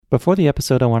Before the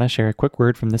episode, I want to share a quick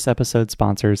word from this episode's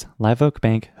sponsors, Live Oak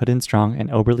Bank, Hood & Strong, and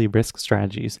Oberle Risk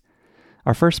Strategies.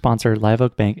 Our first sponsor, Live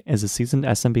Oak Bank, is a seasoned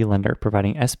SMB lender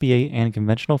providing SBA and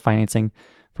conventional financing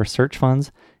for search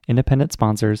funds, independent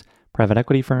sponsors, private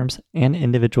equity firms, and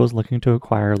individuals looking to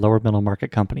acquire lower middle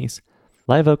market companies.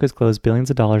 Live Oak has closed billions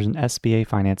of dollars in SBA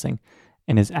financing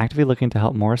and is actively looking to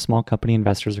help more small company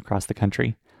investors across the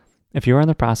country. If you are in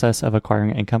the process of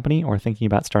acquiring a company or thinking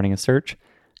about starting a search,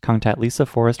 contact Lisa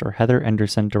Forrest or Heather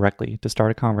Anderson directly to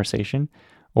start a conversation,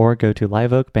 or go to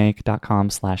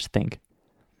liveoakbank.com/think.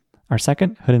 Our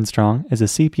second, Hood & Strong, is a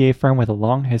CPA firm with a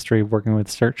long history of working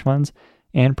with search funds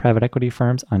and private equity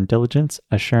firms on diligence,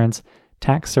 assurance,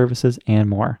 tax services, and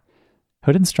more.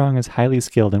 Hood & Strong is highly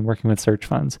skilled in working with search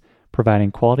funds, providing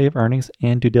quality of earnings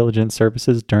and due diligence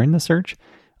services during the search,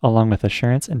 along with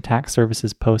assurance and tax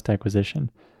services post-acquisition.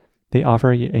 They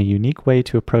offer a unique way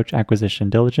to approach acquisition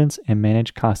diligence and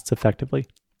manage costs effectively.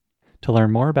 To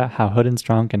learn more about how Hood &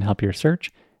 Strong can help your search,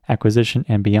 acquisition,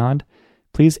 and beyond,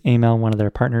 please email one of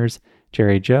their partners,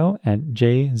 Jerry Joe at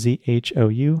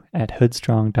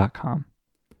jzhou@hoodstrong.com.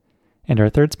 And our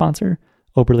third sponsor,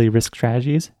 Oberle Risk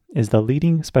Strategies, is the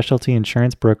leading specialty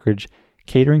insurance brokerage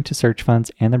catering to search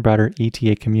funds and the broader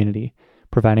ETA community,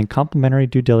 providing complimentary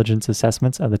due diligence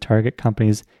assessments of the target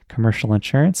company's commercial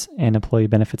insurance and employee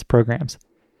benefits programs.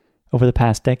 Over the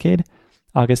past decade,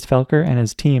 August Felker and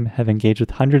his team have engaged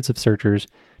with hundreds of searchers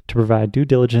to provide due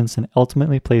diligence and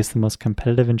ultimately place the most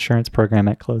competitive insurance program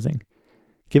at closing.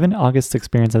 Given August's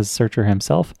experience as a searcher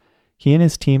himself, he and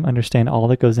his team understand all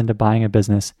that goes into buying a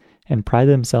business and pride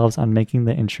themselves on making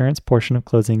the insurance portion of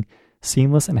closing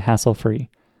seamless and hassle-free.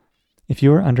 If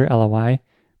you are under LOI,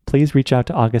 please reach out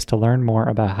to August to learn more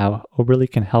about how Oberle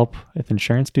can help with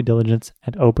insurance due diligence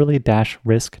at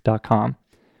oberle-risk.com,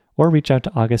 or reach out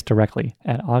to August directly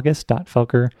at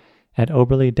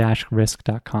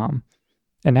august.felker@oberle-risk.com.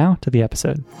 And now to the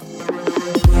episode.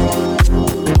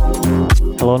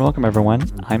 Hello and welcome everyone.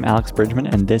 I'm Alex Bridgman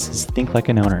and this is Think Like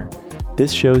an Owner.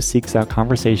 This show seeks out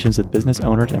conversations with business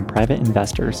owners and private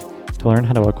investors to learn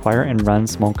how to acquire and run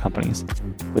small companies,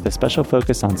 with a special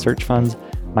focus on search funds,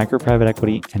 micro private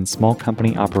equity, and small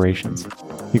company operations.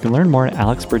 You can learn more at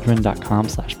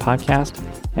alexbridgman.com/podcast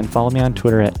and follow me on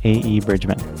Twitter at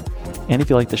AEBridgman. And if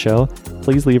you like the show,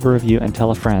 please leave a review and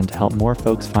tell a friend to help more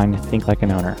folks find Think Like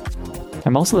an Owner.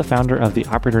 I'm also the founder of The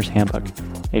Operator's Handbook,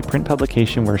 a print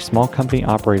publication where small company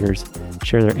operators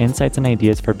share their insights and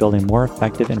ideas for building more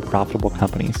effective and profitable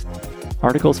companies.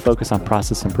 Articles focus on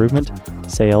process improvement,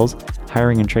 sales,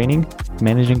 hiring and training,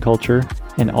 managing culture,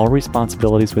 and all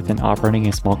responsibilities within operating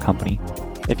a small company.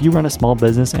 If you run a small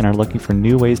business and are looking for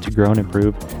new ways to grow and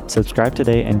improve, subscribe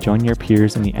today and join your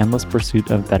peers in the endless pursuit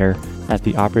of better at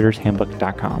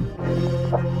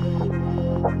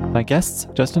theoperatorshandbook.com. My guests,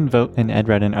 Justin Vogt and Ed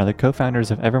Redden, are the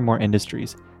co-founders of Evermore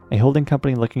Industries, a holding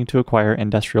company looking to acquire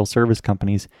industrial service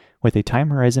companies with a time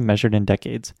horizon measured in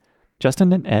decades.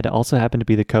 Justin and Ed also happen to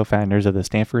be the co-founders of the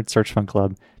Stanford Search Fund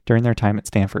Club during their time at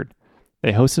Stanford.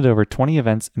 They hosted over 20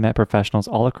 events and met professionals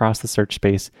all across the search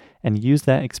space and used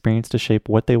that experience to shape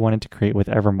what they wanted to create with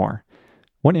Evermore.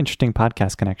 One interesting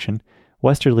podcast connection,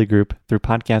 Westerly Group, through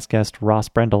podcast guest Ross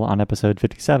Brendel on episode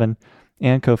 57,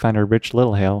 and co-founder Rich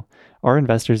Littlehale, are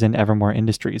investors in Evermore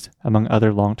Industries, among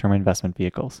other long-term investment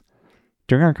vehicles.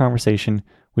 During our conversation,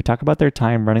 we talk about their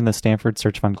time running the Stanford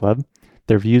Search Fund Club,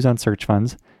 their views on search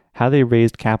funds, how they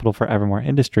raised capital for Evermore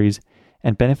Industries,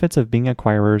 and benefits of being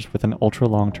acquirers with an ultra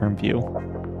long-term view.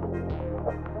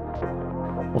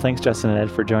 Well, thanks, Justin and Ed,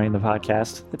 for joining the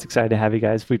podcast. It's exciting to have you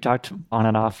guys. We've talked on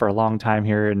and off for a long time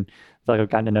here, and I feel like I've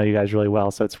gotten to know you guys really well.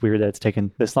 So it's weird that it's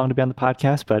taken this long to be on the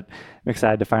podcast, but I'm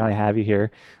excited to finally have you here.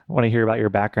 I want to hear about your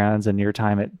backgrounds and your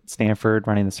time at Stanford,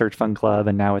 running the Search Fund Club,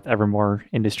 and now with Evermore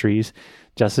Industries.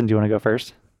 Justin, do you want to go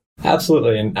first?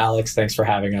 Absolutely. And Alex, thanks for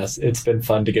having us. It's been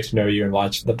fun to get to know you and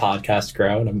watch the podcast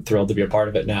grow, and I'm thrilled to be a part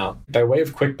of it now. By way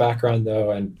of quick background,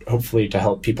 though, and hopefully to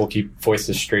help people keep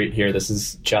voices straight here, this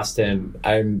is Justin.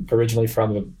 I'm originally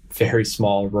from a very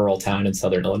small rural town in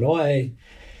Southern Illinois.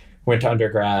 Went to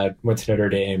undergrad, went to Notre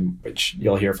Dame, which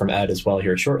you'll hear from Ed as well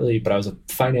here shortly. But I was a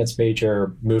finance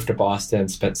major, moved to Boston,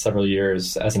 spent several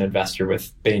years as an investor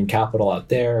with Bain Capital out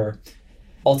there.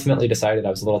 Ultimately decided I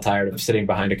was a little tired of sitting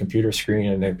behind a computer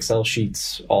screen and Excel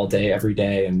sheets all day, every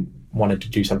day, and wanted to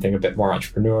do something a bit more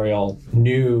entrepreneurial.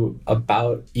 Knew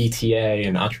about ETA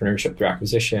and entrepreneurship through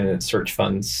acquisition and search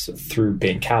funds through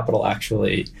Bain Capital,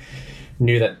 actually.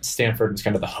 Knew that Stanford was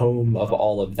kind of the home of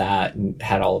all of that and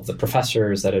had all of the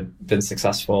professors that had been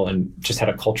successful and just had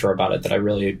a culture about it that I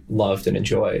really loved and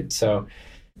enjoyed. So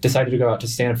decided to go out to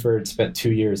Stanford, spent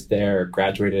 2 years there,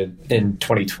 graduated in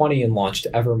 2020 and launched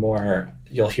Evermore.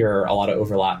 You'll hear a lot of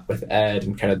overlap with Ed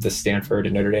and kind of the Stanford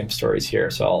and Notre Dame stories here.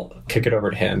 So I'll kick it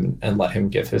over to him and let him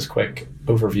give his quick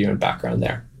overview and background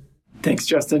there. Thanks,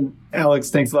 Justin. Alex,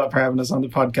 thanks a lot for having us on the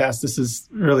podcast. This is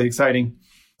really exciting.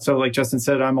 So like Justin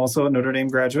said, I'm also a Notre Dame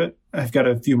graduate. I've got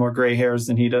a few more gray hairs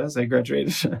than he does. I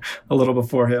graduated a little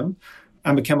before him.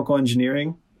 I'm a chemical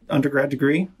engineering undergrad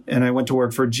degree, and I went to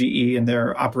work for GE in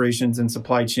their operations and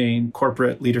supply chain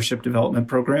corporate leadership development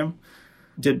program.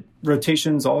 Did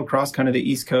rotations all across kind of the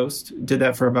East Coast. Did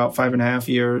that for about 5.5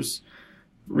 years.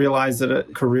 Realized that a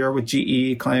career with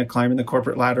GE, climbing the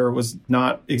corporate ladder, was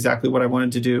not exactly what I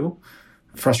wanted to do.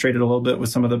 Frustrated a little bit with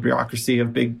some of the bureaucracy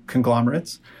of big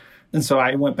conglomerates. And so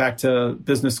I went back to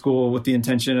business school with the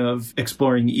intention of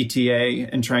exploring ETA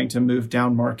and trying to move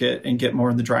down market and get more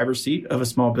in the driver's seat of a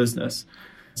small business.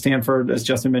 Stanford, as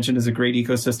Justin mentioned, is a great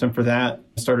ecosystem for that.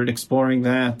 Started exploring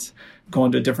that,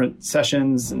 going to different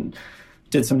sessions, and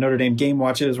did some Notre Dame game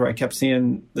watches where I kept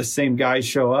seeing the same guys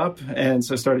show up. And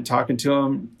so I started talking to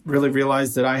them, really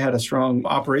realized that I had a strong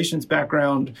operations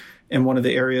background, and one of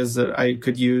the areas that I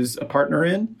could use a partner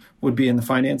in would be in the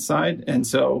finance side. And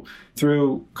so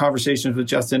through conversations with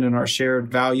Justin and our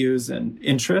shared values and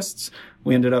interests,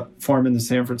 we ended up forming the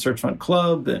Stanford Search Fund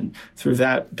Club, and through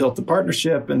that built the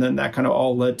partnership. And then that kind of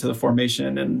all led to the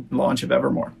formation and launch of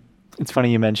Evermore. It's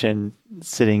funny you mentioned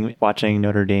sitting watching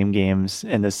Notre Dame games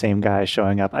and the same guy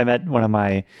showing up. I met one of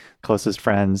my closest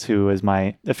friends who was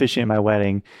my officiant at my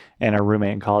wedding and a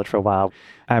roommate in college for a while.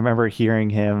 I remember hearing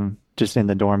him just in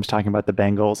the dorms talking about the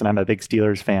Bengals, and I'm a big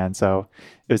Steelers fan, so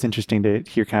it was interesting to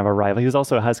hear kind of a rival. He was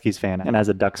also a Huskies fan, and as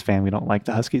a Ducks fan, we don't like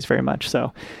the Huskies very much,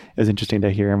 so it was interesting to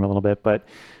hear him a little bit. But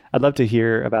I'd love to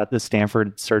hear about the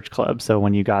Stanford Search Club. So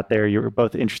when you got there, you were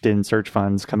both interested in search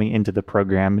funds coming into the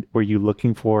program. Were you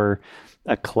looking for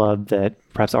a club that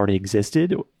perhaps already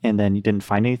existed and then you didn't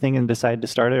find anything and decided to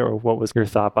start it? Or what was your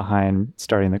thought behind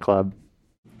starting the club?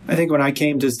 I think when I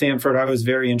came to Stanford, I was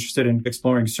very interested in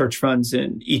exploring search funds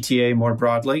and ETA more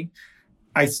broadly.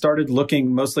 I started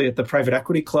looking mostly at the private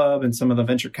equity club and some of the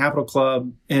venture capital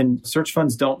club, and search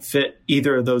funds don't fit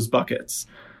either of those buckets.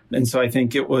 And so I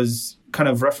think it was kind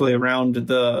of roughly around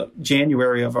the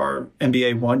January of our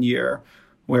MBA 1 year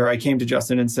where I came to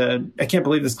Justin and said, I can't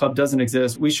believe this club doesn't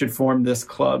exist. We should form this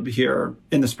club here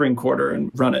in the spring quarter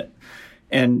and run it.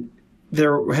 And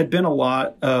there had been a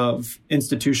lot of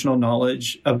institutional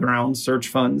knowledge around search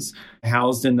funds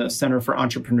housed in the Center for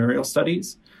Entrepreneurial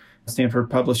Studies. Stanford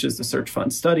publishes the Search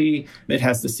Fund Study. It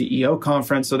has the CEO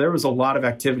conference. So there was a lot of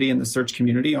activity in the search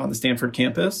community on the Stanford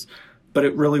campus, but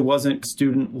it really wasn't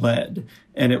student-led.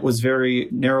 And it was very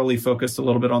narrowly focused a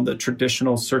little bit on the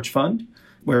traditional search fund,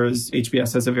 whereas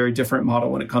HBS has a very different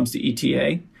model when it comes to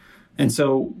ETA. And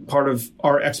so part of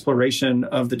our exploration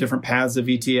of the different paths of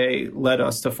ETA led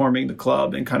us to forming the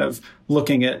club and kind of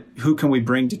looking at who can we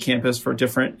bring to campus for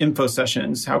different info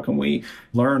sessions? How can we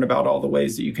learn about all the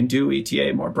ways that you can do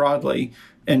ETA more broadly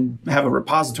and have a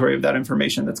repository of that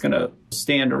information that's going to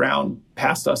stand around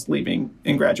past us leaving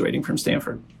and graduating from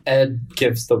Stanford? Ed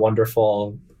gives the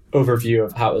wonderful overview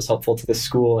of how it was helpful to the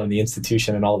school and the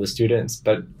institution and all the students.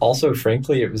 But also,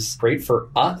 frankly, it was great for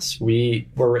us. We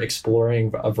were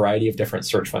exploring a variety of different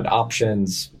search fund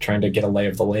options, trying to get a lay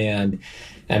of the land.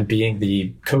 And being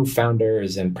the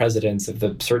co-founders and presidents of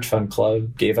the Search Fund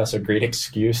Club gave us a great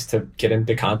excuse to get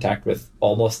into contact with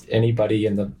almost anybody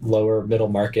in the lower middle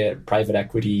market, private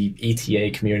equity,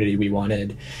 ETA community we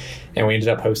wanted. And we ended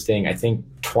up hosting, I think,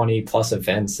 20 plus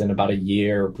events in about a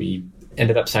year. We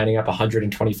ended up signing up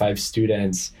 125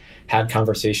 students, had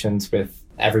conversations with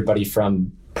everybody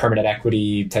from permanent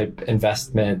equity type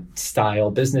investment style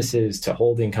businesses to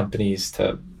holding companies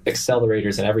to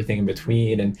accelerators and everything in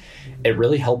between. And it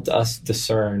really helped us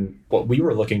discern what we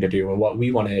were looking to do and what we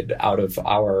wanted out of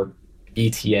our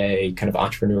ETA kind of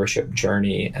entrepreneurship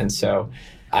journey. And so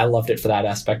I loved it for that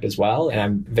aspect as well. And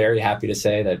I'm very happy to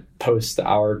say that post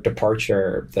our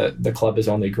departure, the club has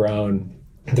only grown.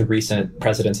 The recent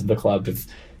presidents of the club have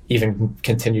even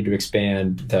continued to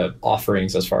expand the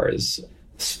offerings as far as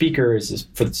speakers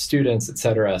for the students, et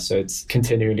cetera. So it's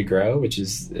continuing to grow, which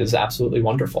is absolutely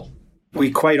wonderful.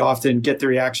 We quite often get the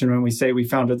reaction when we say we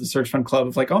founded the Search Fund Club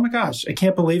of like, oh my gosh, I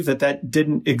can't believe that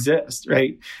didn't exist,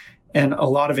 right? And a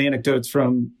lot of anecdotes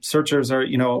from searchers are,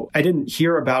 I didn't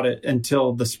hear about it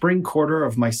until the spring quarter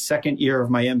of my second year of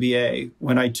my MBA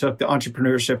when I took the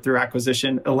Entrepreneurship Through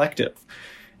Acquisition elective.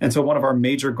 And so one of our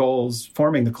major goals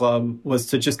forming the club was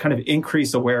to just kind of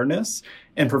increase awareness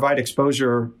and provide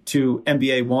exposure to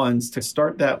MBA ones to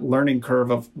start that learning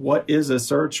curve of what is a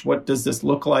search? What does this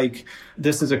look like?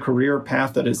 This is a career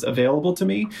path that is available to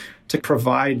me, to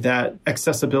provide that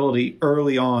accessibility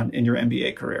early on in your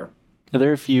MBA career. Are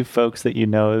there a few folks that you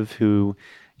know of who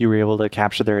you were able to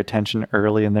capture their attention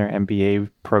early in their MBA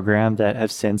program that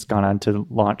have since gone on to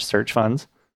launch search funds?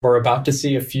 We're about to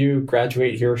see a few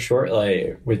graduate here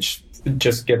shortly, which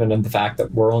just given the fact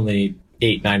that we're only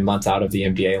 8-9 months out of the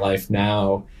MBA life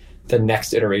now, the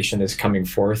next iteration is coming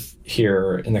forth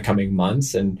here in the coming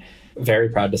months. And very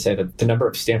proud to say that the number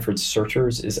of Stanford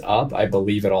searchers is up, I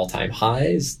believe, at all-time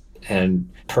highs. And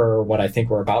per what I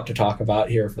think we're about to talk about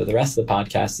here for the rest of the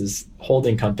podcast is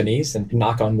holding companies. And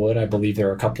knock on wood, I believe there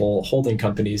are a couple holding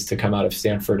companies to come out of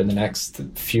Stanford in the next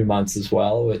few months as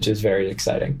well, which is very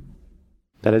exciting.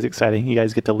 That is exciting. You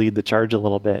guys get to lead the charge a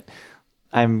little bit.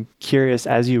 I'm curious,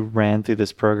 as you ran through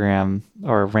this program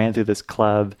or ran through this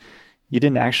club, you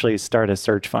didn't actually start a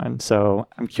search fund. So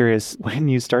I'm curious, when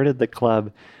you started the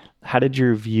club, how did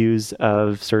your views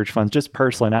of search funds, just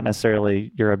personally, not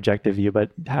necessarily your objective view, but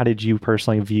how did you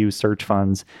personally view search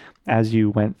funds as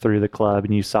you went through the club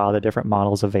and you saw the different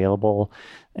models available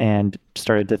and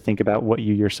started to think about what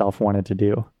you yourself wanted to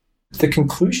do? The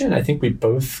conclusion I think we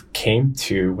both came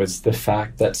to was the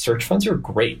fact that search funds are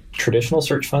great. Traditional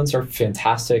search funds are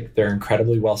fantastic. They're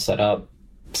incredibly well set up.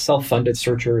 Self-funded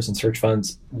searchers and search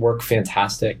funds work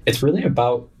fantastic. It's really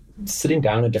about sitting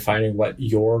down and defining what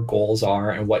your goals are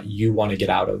and what you want to get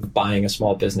out of buying a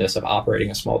small business, of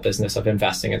operating a small business, of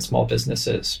investing in small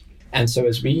businesses. And so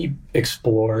as we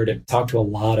explored and talked to a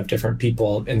lot of different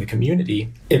people in the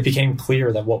community, it became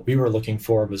clear that what we were looking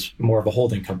for was more of a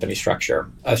holding company structure,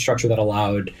 a structure that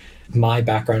allowed my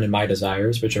background and my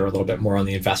desires, which are a little bit more on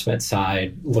the investment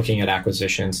side, looking at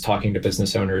acquisitions, talking to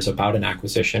business owners about an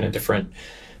acquisition and different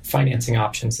financing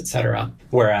options, et cetera.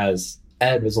 Whereas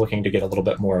Ed was looking to get a little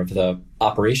bit more of the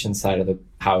operations side of the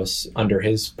house under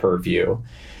his purview.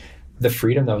 The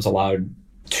freedom that was allowed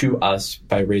to us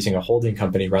by raising a holding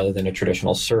company rather than a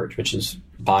traditional search, which is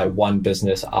buy one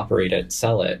business, operate it,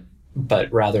 sell it,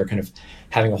 but rather kind of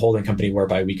having a holding company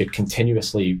whereby we could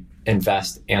continuously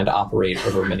invest and operate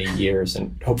over many years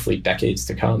and hopefully decades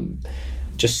to come,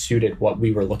 just suited what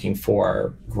we were looking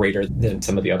for greater than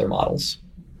some of the other models.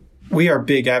 We are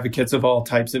big advocates of all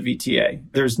types of ETA.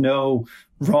 There's no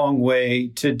wrong way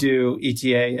to do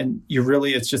ETA. And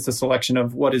it's just a selection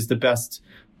of what is the best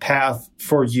path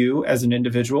for you as an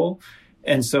individual.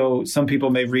 And so some people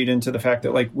may read into the fact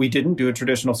that we didn't do a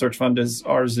traditional search fund as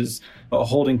ours is a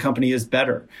holding company is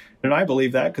better. And I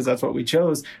believe that because that's what we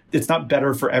chose. It's not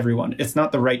better for everyone. It's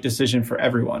not the right decision for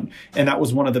everyone. And that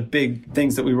was one of the big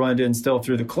things that we wanted to instill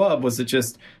through the club was that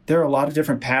just there are a lot of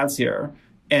different paths here.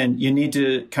 And you need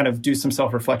to kind of do some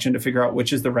self-reflection to figure out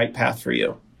which is the right path for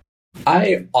you.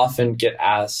 I often get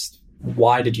asked,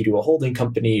 why did you do a holding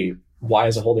company? Why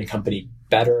is a holding company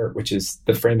better? Which is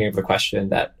the framing of the question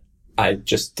that I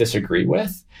just disagree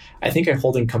with. I think a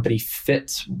holding company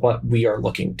fits what we are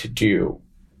looking to do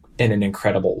in an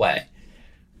incredible way.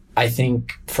 I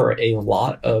think for a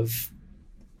lot of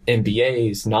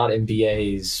MBAs, not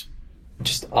MBAs,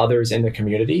 just others in the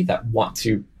community that want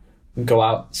to go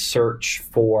out, search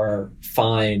for,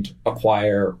 find,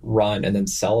 acquire, run, and then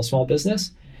sell a small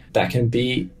business, that can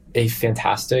be a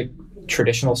fantastic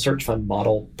traditional search fund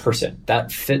model person.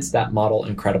 That fits that model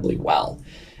incredibly well.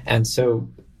 And so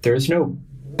there is no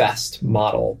best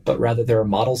model, but rather there are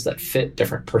models that fit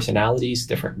different personalities,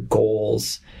 different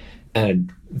goals,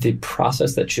 and the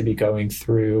process that should be going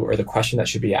through, or the question that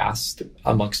should be asked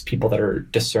amongst people that are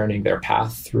discerning their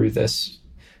path through this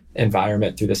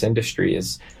environment, through this industry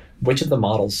is, which of the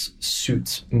models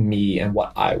suits me and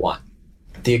what I want?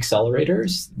 The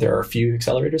accelerators, there are a few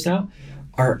accelerators now,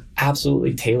 are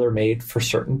absolutely tailor-made for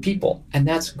certain people. And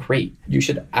that's great. You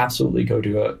should absolutely go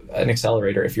to an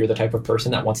accelerator if you're the type of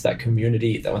person that wants that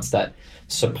community, that wants that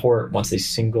support, wants a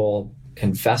single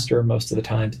investor most of the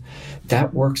time.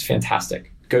 That works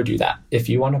fantastic. Go do that. If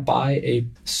you want to buy a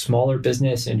smaller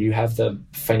business and you have the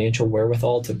financial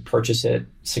wherewithal to purchase it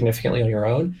significantly on your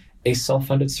own, a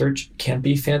self-funded search can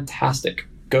be fantastic.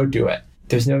 Go do it.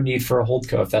 There's no need for a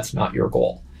holdco if that's not your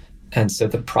goal. And so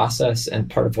the process and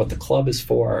part of what the club is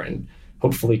for, and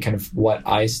hopefully kind of what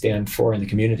I stand for in the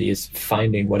community, is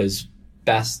finding what is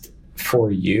best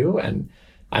for you. And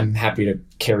I'm happy to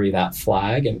carry that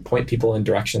flag and point people in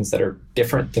directions that are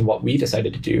different than what we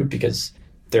decided to do because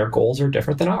their goals are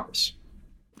different than ours.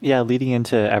 Yeah, leading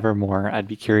into Evermore, I'd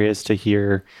be curious to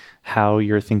hear how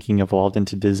your thinking evolved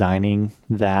into designing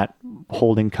that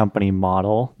holding company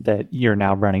model that you're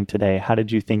now running today. How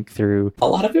did you think through? A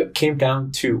lot of it came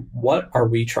down to what are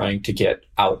we trying to get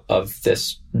out of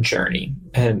this journey?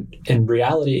 And in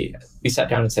reality, we sat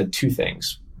down and said two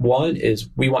things. One is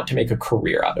we want to make a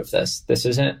career out of this. This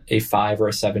isn't a 5 or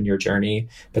a 7 year journey,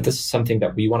 but this is something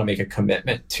that we want to make a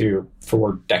commitment to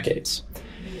for decades.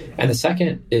 And the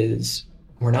second is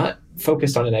we're not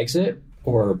focused on an exit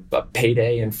or a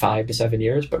payday in 5 to 7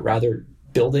 years, but rather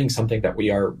building something that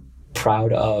we are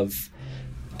proud of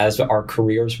as our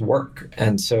careers work.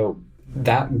 And so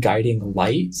that guiding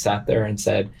light sat there and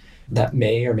said, that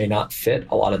may or may not fit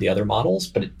a lot of the other models,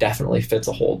 but it definitely fits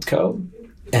a holdco.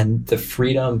 And the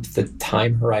freedom, the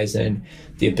time horizon,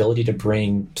 the ability to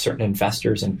bring certain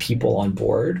investors and people on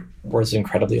board was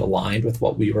incredibly aligned with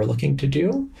what we were looking to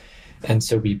do. And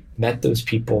so we met those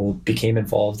people, became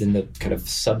involved in the kind of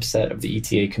subset of the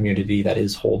ETA community that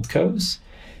is holdcos,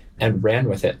 and ran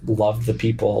with it. Loved the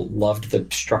people, loved the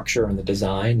structure and the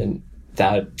design, and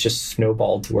that just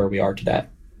snowballed to where we are today.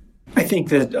 I think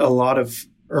that a lot of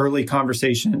early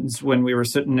conversations when we were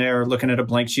sitting there looking at a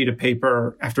blank sheet of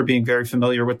paper after being very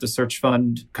familiar with the search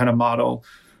fund kind of model,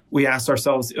 we asked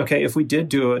ourselves, okay, if we did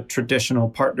do a traditional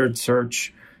partnered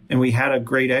search and we had a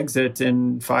great exit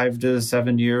in 5 to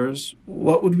 7 years,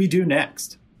 what would we do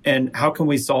next? And how can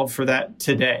we solve for that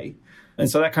today? And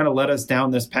so that kind of led us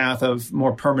down this path of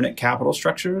more permanent capital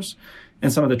structures.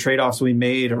 And some of the trade-offs we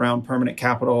made around permanent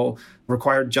capital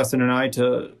required Justin and I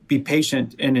to be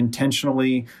patient and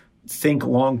intentionally think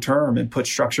long-term and put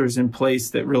structures in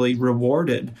place that really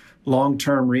rewarded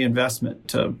long-term reinvestment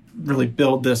to really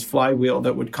build this flywheel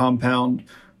that would compound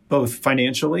both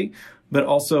financially, but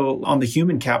also on the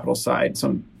human capital side.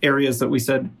 Some areas that we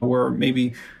said were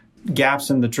maybe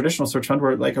gaps in the traditional search fund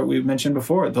were, like we mentioned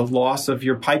before, the loss of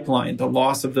your pipeline, the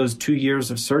loss of those 2 years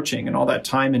of searching and all that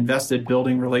time invested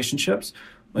building relationships.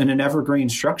 In an evergreen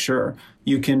structure,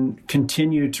 you can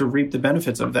continue to reap the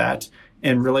benefits of that.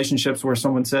 And relationships where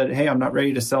someone said, hey, I'm not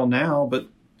ready to sell now, but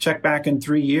check back in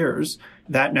 3 years.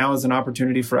 That now is an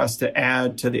opportunity for us to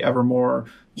add to the Evermore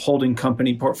holding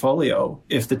company portfolio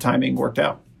if the timing worked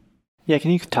out. Yeah, can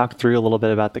you talk through a little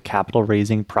bit about the capital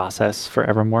raising process for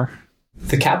Evermore?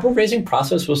 The capital raising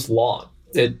process was long.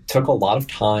 It took a lot of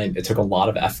time. It took a lot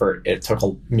of effort. It took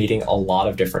meeting a lot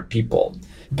of different people.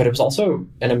 But it was also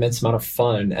an immense amount of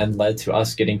fun and led to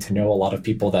us getting to know a lot of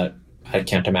people that I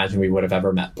can't imagine we would have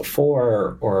ever met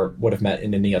before or would have met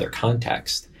in any other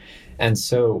context. And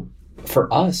so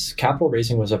for us, capital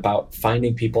raising was about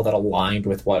finding people that aligned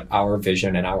with what our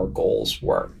vision and our goals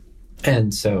were.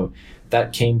 And so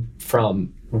that came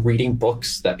from reading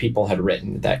books that people had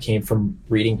written, that came from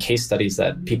reading case studies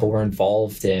that people were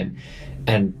involved in,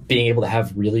 and being able to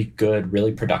have really good,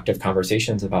 really productive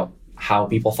conversations about how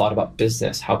people thought about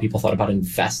business, how people thought about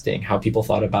investing, how people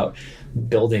thought about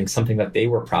building something that they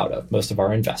were proud of. Most of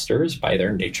our investors, by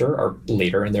their nature, are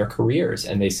later in their careers,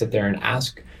 and they sit there and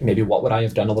ask, maybe what would I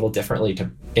have done a little differently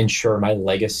to ensure my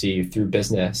legacy through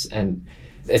business? And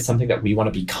it's something that we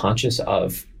want to be conscious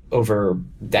of over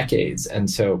decades. And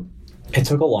so it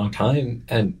took a long time.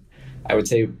 And I would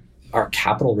say our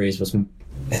capital raise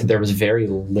there was very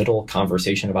little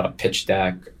conversation about a pitch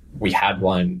deck. We had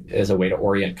one as a way to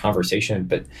orient conversation,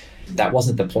 but that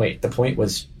wasn't the point. The point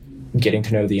was getting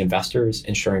to know the investors,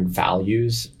 ensuring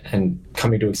values, and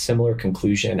coming to a similar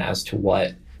conclusion as to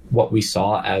what we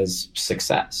saw as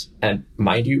success. And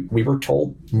mind you, we were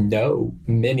told no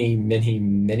many, many,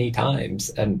 many times.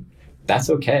 And that's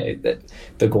okay. That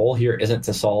the goal here isn't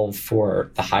to solve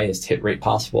for the highest hit rate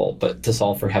possible, but to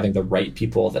solve for having the right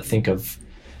people that think of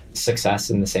success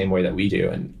in the same way that we do.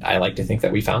 And I like to think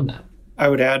that we found that. I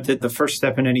would add that the first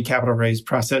step in any capital raise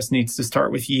process needs to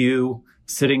start with you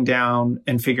sitting down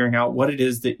and figuring out what it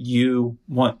is that you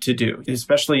want to do,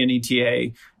 especially in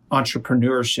ETA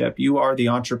entrepreneurship. You are the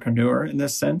entrepreneur in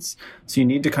this sense. So you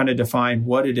need to kind of define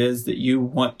what it is that you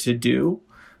want to do.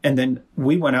 And then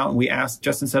we went out and we asked,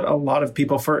 Justin said, a lot of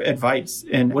people for advice.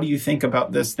 And what do you think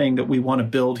about this thing that we want to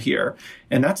build here?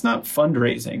 And that's not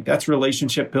fundraising. That's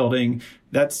relationship building.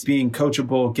 That's being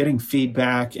coachable, getting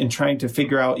feedback and trying to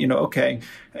figure out, okay,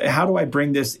 how do I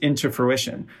bring this into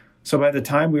fruition? So by the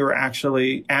time we were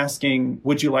actually asking,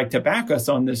 would you like to back us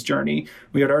on this journey?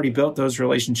 We had already built those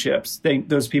relationships.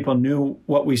 Those people knew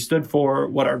what we stood for,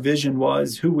 what our vision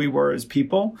was, who we were as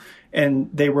people.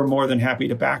 And they were more than happy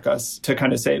to back us to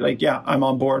kind of say, yeah, I'm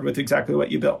on board with exactly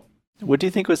what you built. What do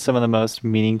you think was some of the most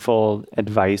meaningful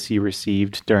advice you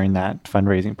received during that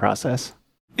fundraising process?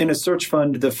 In a search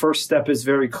fund, the first step is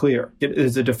very clear. It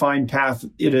is a defined path.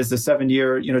 It is a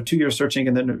 7-year, 2-year searching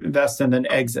and then invest and then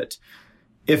exit.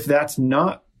 If that's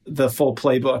not the full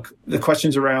playbook, the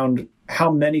questions around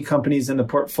how many companies in the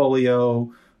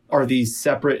portfolio, are these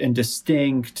separate and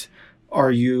distinct?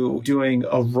 Are you doing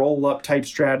a roll-up type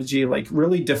strategy, like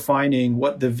really defining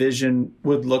what the vision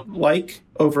would look like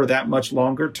over that much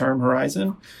longer term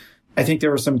horizon? I think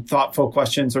there were some thoughtful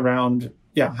questions around,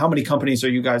 how many companies are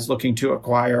you guys looking to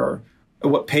acquire? At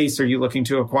what pace are you looking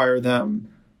to acquire them?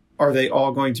 Are they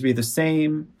all going to be the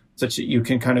same, such that you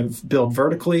can kind of build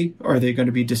vertically? Or are they going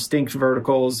to be distinct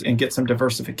verticals and get some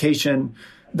diversification?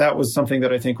 That was something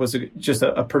that I think was just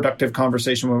a productive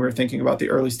conversation when we were thinking about the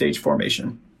early stage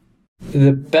formation.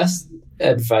 The best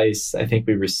advice I think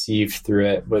we received through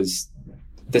it was,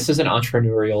 this is an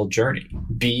entrepreneurial journey.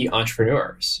 Be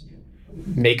entrepreneurs.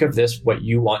 Make of this what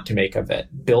you want to make of it.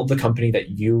 Build the company that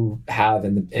you have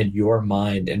in your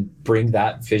mind and bring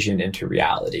that vision into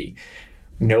reality.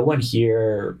 No one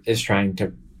here is trying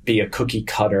to be a cookie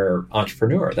cutter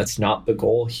entrepreneur. That's not the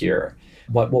goal here.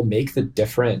 What will make the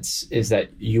difference is that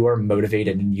you are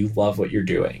motivated and you love what you're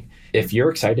doing. If you're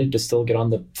excited to still get on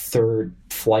the third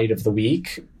flight of the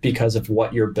week because of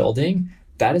what you're building,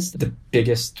 that is the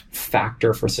biggest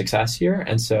factor for success here.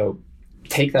 And so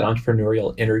take that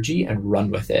entrepreneurial energy and run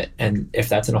with it. And if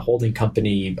that's in a holding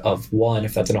company of one,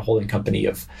 if that's in a holding company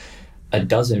of a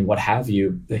dozen, what have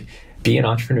you, be an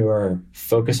entrepreneur,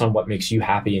 focus on what makes you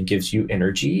happy and gives you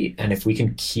energy. And if we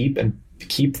can keep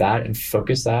that and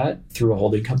focus that through a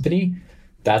holding company,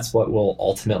 that's what will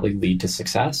ultimately lead to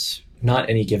success. Not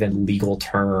any given legal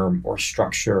term or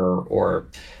structure or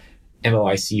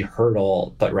MOIC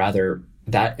hurdle, but rather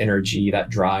that energy, that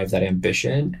drive, that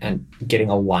ambition, and getting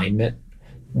alignment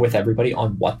with everybody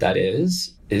on what that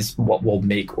is what will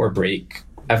make or break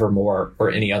Evermore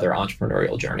or any other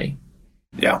entrepreneurial journey.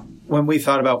 Yeah. When we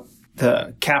thought about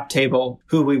the cap table,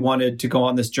 who we wanted to go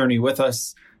on this journey with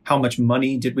us, how much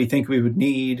money did we think we would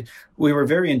need, we were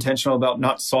very intentional about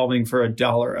not solving for a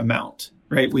dollar amount,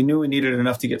 right? We knew we needed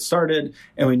enough to get started,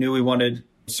 and we knew we wanted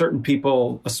certain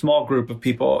people, a small group of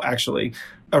people actually,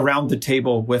 around the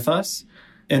table with us.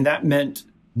 And that meant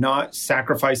not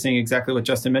sacrificing exactly what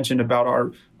Justin mentioned about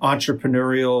our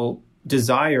entrepreneurial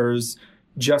desires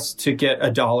just to get a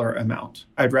dollar amount.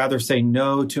 I'd rather say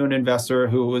no to an investor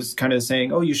who was kind of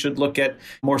saying, oh, you should look at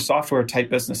more software type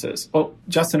businesses. Well,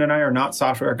 Justin and I are not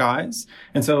software guys.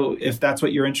 And so if that's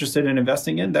what you're interested in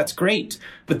investing in, that's great,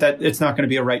 but that it's not going to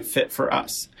be a right fit for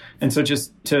us. And so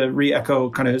just to re-echo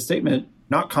kind of his statement,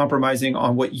 not compromising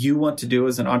on what you want to do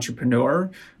as an entrepreneur,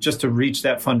 just to reach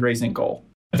that fundraising goal.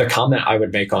 The comment I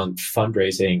would make on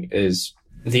fundraising is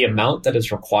the amount that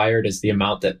is required is the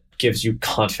amount that gives you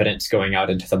confidence going out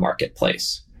into the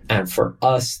marketplace. And for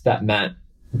us, that meant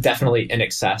definitely in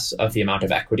excess of the amount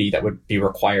of equity that would be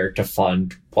required to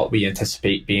fund what we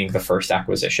anticipate being the first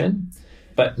acquisition,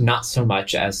 but not so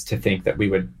much as to think that we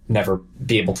would never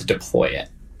be able to deploy it.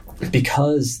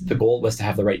 Because the goal was to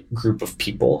have the right group of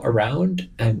people around.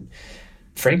 And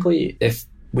frankly, if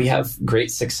we have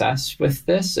great success with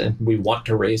this and we want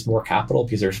to raise more capital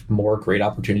because there's more great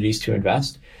opportunities to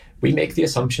invest, we make the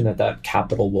assumption that that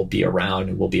capital will be around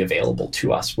and will be available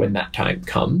to us when that time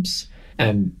comes.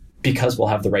 And because we'll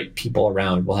have the right people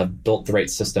around, we'll have built the right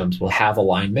systems, we'll have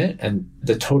alignment, and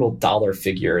the total dollar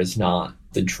figure is not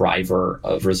the driver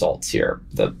of results here.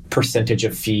 The percentage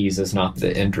of fees is not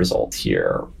the end result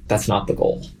here. That's not the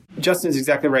goal. Justin's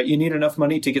exactly right. You need enough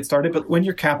money to get started, but when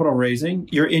you're capital raising,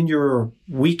 you're in your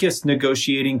weakest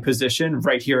negotiating position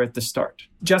right here at the start.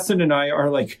 Justin and I are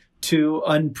like two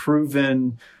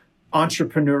unproven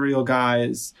entrepreneurial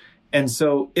guys. And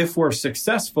so if we're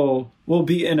successful, we'll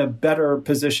be in a better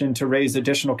position to raise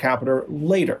additional capital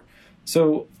later.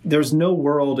 So there's no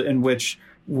world in which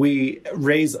we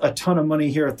raise a ton of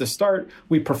money here at the start.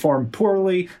 We perform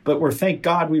poorly, but thank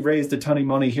God we raised a ton of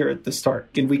money here at the start.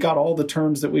 And we got all the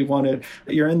terms that we wanted.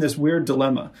 You're in this weird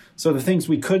dilemma. So the things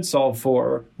we could solve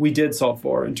for, we did solve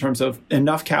for in terms of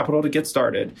enough capital to get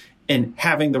started and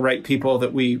having the right people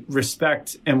that we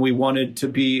respect and we wanted to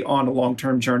be on a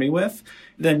long-term journey with.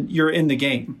 Then you're in the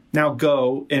game. Now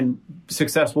go, and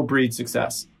success will breed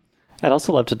success. I'd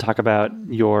also love to talk about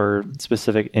your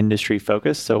specific industry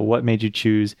focus. So what made you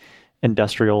choose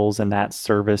industrials and that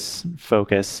service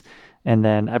focus? And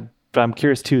then I'm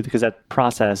curious too, because that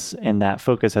process and that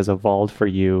focus has evolved for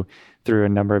you through a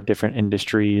number of different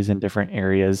industries and different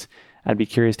areas. I'd be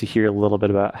curious to hear a little bit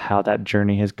about how that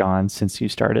journey has gone since you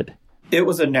started. It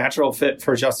was a natural fit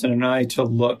for Justin and I to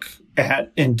look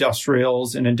at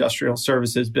industrials and industrial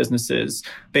services businesses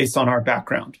based on our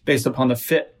background, based upon the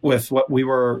fit with what we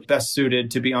were best suited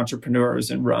to be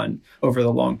entrepreneurs and run over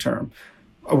the long term.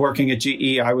 Working at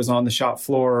GE, I was on the shop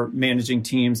floor, managing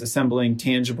teams, assembling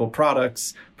tangible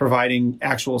products, providing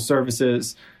actual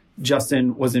services.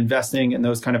 Justin was investing in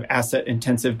those kind of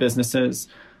asset-intensive businesses.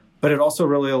 But it also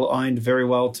really aligned very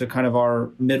well to kind of our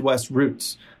Midwest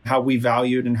roots, how we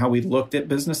valued and how we looked at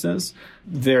businesses,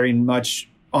 very much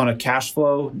on a cash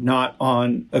flow, not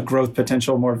on a growth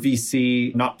potential, more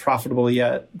VC, not profitable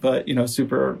yet, but,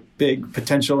 super big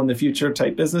potential in the future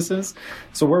type businesses.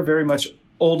 So we're very much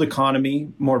old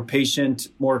economy, more patient,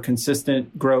 more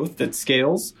consistent growth that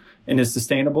scales and is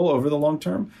sustainable over the long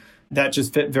term. That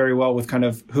just fit very well with kind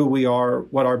of who we are,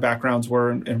 what our backgrounds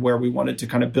were, and where we wanted to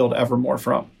kind of build Evermore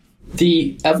from.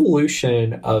 The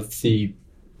evolution of the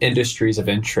industries of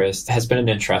interest has been an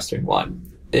interesting one.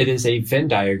 It is a Venn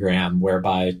diagram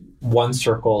whereby one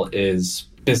circle is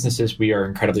businesses we are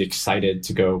incredibly excited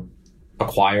to go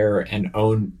acquire and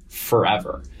own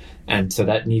forever. And so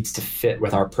that needs to fit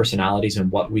with our personalities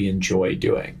and what we enjoy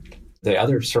doing. The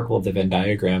other circle of the Venn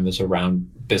diagram is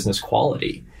around business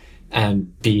quality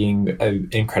and being an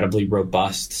incredibly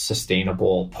robust,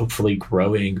 sustainable, hopefully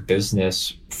growing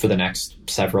business for the next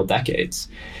several decades.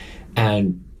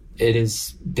 And it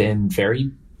has been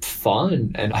very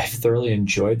fun, and I've thoroughly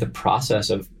enjoyed the process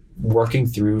of working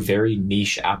through very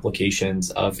niche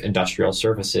applications of industrial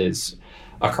services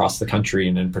across the country,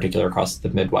 and in particular across the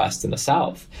Midwest and the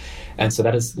South. And so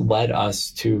that has led us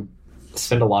to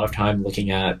spend a lot of time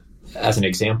looking at, as an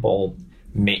example,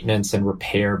 maintenance and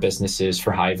repair businesses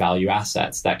for high value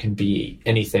assets. That can be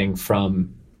anything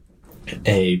from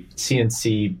a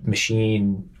CNC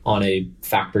machine on a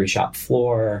factory shop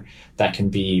floor. That can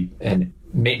be a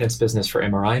maintenance business for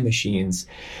MRI machines.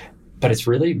 But it's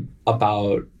really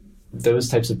about those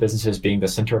types of businesses being the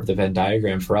center of the Venn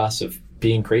diagram for us, of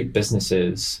being great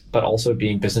businesses, but also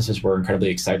being businesses we're incredibly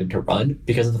excited to run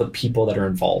because of the people that are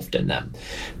involved in them,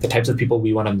 the types of people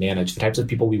we want to manage, the types of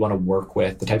people we want to work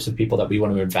with, the types of people that we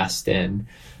want to invest in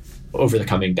over the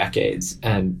coming decades.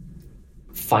 And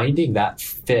finding that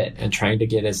fit and trying to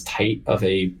get as tight of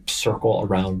a circle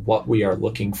around what we are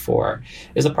looking for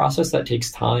is a process that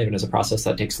takes time and is a process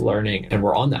that takes learning. And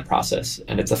we're on that process.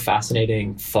 And it's a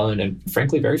fascinating, fun, and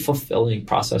frankly, very fulfilling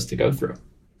process to go through.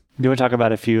 Do you want to talk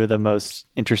about a few of the most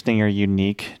interesting or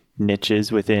unique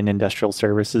niches within industrial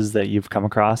services that you've come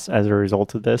across as a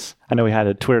result of this? I know we had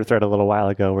a Twitter thread a little while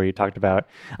ago where you talked about,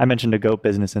 I mentioned a goat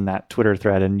business in that Twitter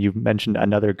thread, and you mentioned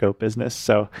another goat business.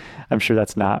 So I'm sure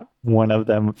that's not one of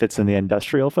them fits in the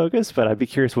industrial focus, but I'd be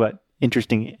curious what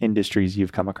interesting industries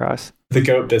you've come across. The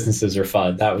goat businesses are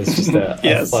fun. That was just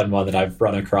a fun one that I've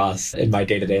run across in my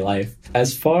day-to-day life.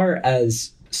 As far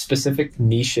as specific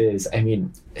niches, I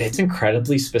mean, it's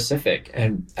incredibly specific.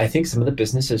 And I think some of the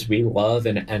businesses we love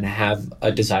and have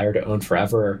a desire to own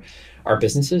forever are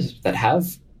businesses that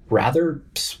have rather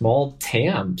small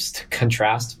TAMs, to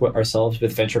contrast ourselves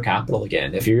with venture capital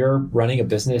again. If you're running a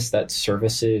business that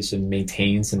services and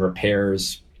maintains and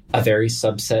repairs a very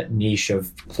subset niche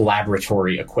of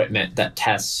laboratory equipment that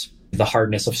tests the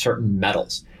hardness of certain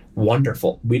metals,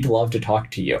 wonderful. We'd love to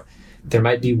talk to you. There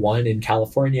might be one in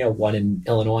California, one in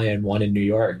Illinois, and one in New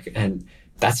York. And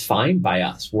that's fine by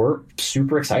us. We're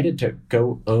super excited to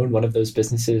go own one of those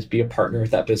businesses, be a partner with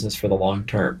that business for the long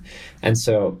term. And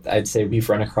so I'd say we've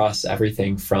run across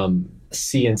everything from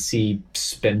CNC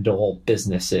spindle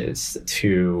businesses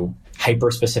to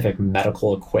hyper-specific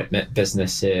medical equipment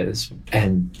businesses.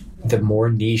 And the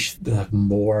more niche, the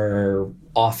more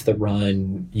off the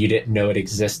run, you didn't know it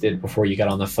existed before you got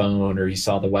on the phone or you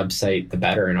saw the website, the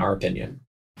better, in our opinion.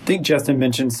 I think Justin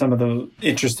mentioned some of the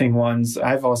interesting ones.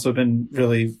 I've also been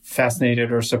really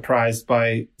fascinated or surprised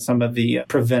by some of the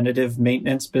preventative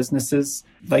maintenance businesses,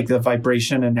 like the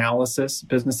vibration analysis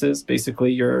businesses.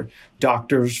 Basically, your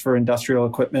doctors for industrial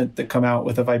equipment that come out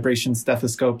with a vibration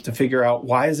stethoscope to figure out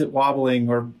why is it wobbling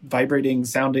or vibrating,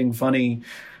 sounding funny.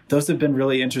 Those have been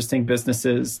really interesting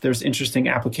businesses. There's interesting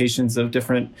applications of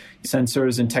different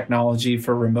sensors and technology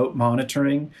for remote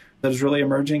monitoring that is really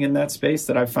emerging in that space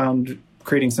that I've found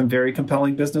creating some very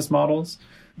compelling business models.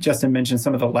 Justin mentioned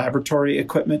some of the laboratory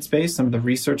equipment space, some of the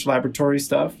research laboratory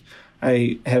stuff.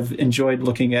 I have enjoyed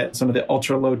looking at some of the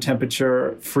ultra low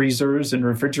temperature freezers and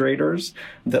refrigerators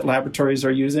that laboratories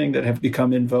are using that have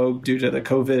become in vogue due to the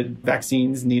COVID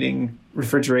vaccines needing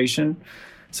refrigeration.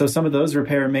 So some of those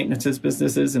repair and maintenance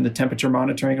businesses and the temperature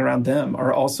monitoring around them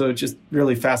are also just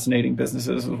really fascinating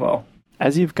businesses as well.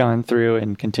 As you've gone through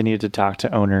and continued to talk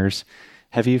to owners,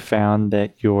 have you found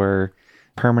that your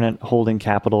permanent holding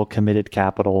capital, committed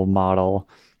capital model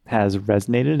has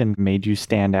resonated and made you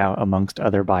stand out amongst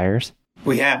other buyers?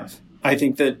 We have. I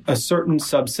think that a certain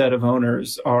subset of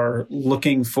owners are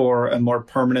looking for a more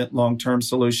permanent long-term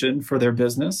solution for their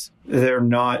business. They're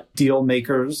not deal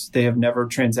makers. They have never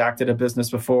transacted a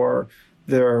business before.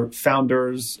 They're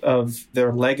founders of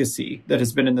their legacy that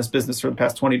has been in this business for the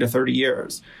past 20 to 30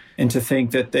 years. And to think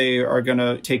that they are going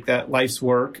to take that life's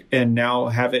work and now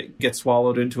have it get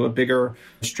swallowed into a bigger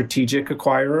strategic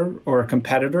acquirer or a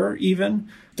competitor even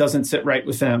doesn't sit right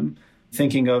with them.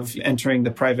 Thinking of entering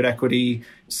the private equity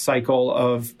cycle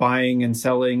of buying and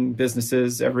selling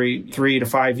businesses every 3 to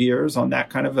 5 years on that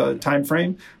kind of a time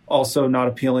frame, also not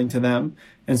appealing to them.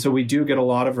 And so we do get a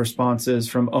lot of responses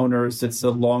from owners. It's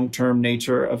the long-term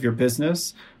nature of your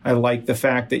business. I like the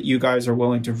fact that you guys are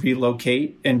willing to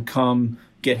relocate and come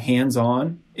get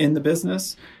hands-on in the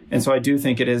business. And so I do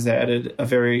think it has added a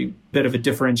very bit of a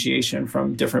differentiation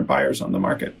from different buyers on the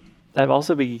market. I'd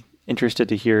also be interested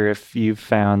to hear if you've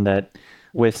found that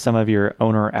with some of your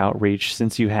owner outreach,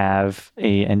 since you have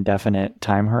a indefinite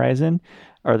time horizon,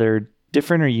 are there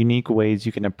different or unique ways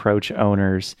you can approach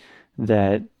owners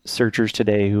that searchers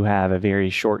today who have a very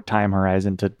short time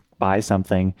horizon to buy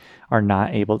something are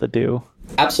not able to do?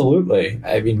 Absolutely.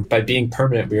 I mean, by being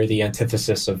permanent, we are the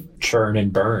antithesis of churn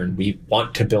and burn. We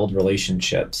want to build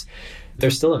relationships.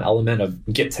 There's still an element of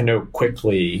get to know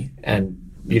quickly, and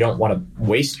you don't want to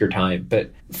waste your time.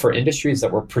 But for industries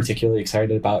that we're particularly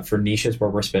excited about, for niches where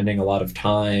we're spending a lot of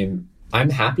time, I'm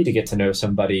happy to get to know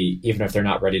somebody even if they're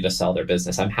not ready to sell their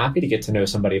business. I'm happy to get to know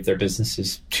somebody if their business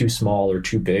is too small or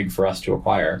too big for us to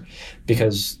acquire.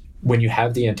 Because when you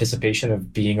have the anticipation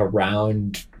of being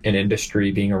around an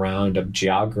industry, being around a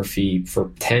geography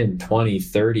for 10, 20,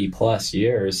 30 plus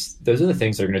years, those are the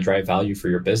things that are going to drive value for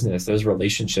your business. Those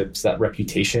relationships, that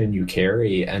reputation you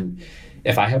carry. And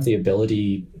if I have the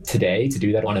ability today to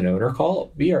do that on an owner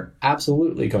call, we are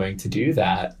absolutely going to do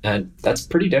that. And that's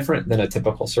pretty different than a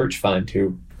typical search fund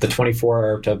who the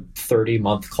 24 to 30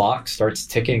 month clock starts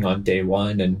ticking on day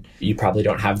one. And you probably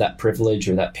don't have that privilege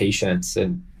or that patience.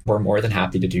 And we're more than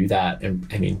happy to do that. And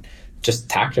I mean, just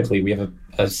tactically, we have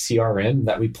a CRM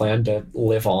that we plan to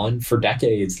live on for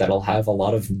decades that'll have a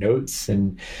lot of notes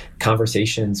and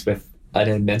conversations with an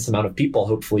immense amount of people,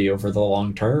 hopefully over the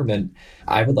long term. And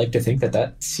I would like to think that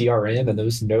that CRM and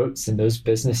those notes and those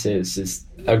businesses is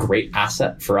a great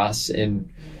asset for us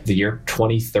in the year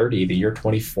 2030, the year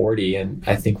 2040. And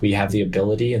I think we have the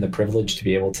ability and the privilege to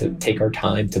be able to take our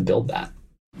time to build that.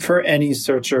 For any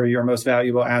searcher, your most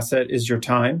valuable asset is your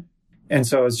time. And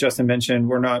so as Justin mentioned,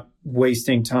 we're not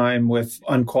wasting time with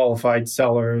unqualified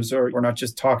sellers, or we're not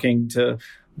just talking to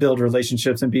build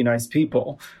relationships and be nice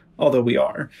people, although we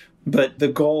are. But the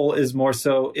goal is more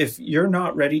so if you're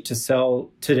not ready to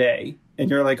sell today and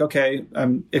you're like, okay,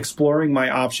 I'm exploring my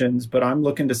options, but I'm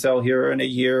looking to sell here in a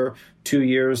year, 2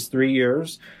 years, 3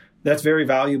 years. That's very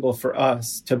valuable for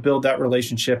us to build that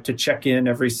relationship, to check in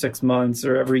every 6 months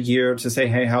or every year to say,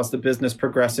 hey, how's the business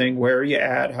progressing? Where are you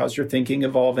at? How's your thinking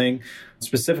evolving?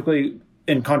 Specifically,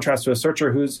 in contrast to a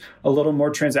searcher who's a little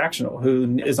more transactional,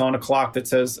 who is on a clock that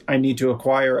says, I need to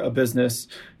acquire a business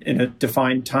in a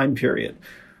defined time period.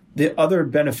 The other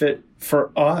benefit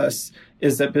for us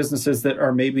is that businesses that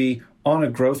are maybe on a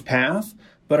growth path,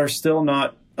 but are still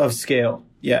not of scale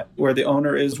yet, where the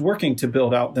owner is working to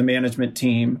build out the management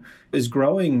team, is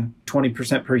growing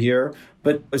 20% per year,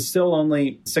 but is still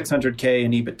only $600K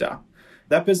in EBITDA.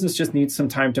 That business just needs some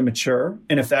time to mature.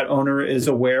 And if that owner is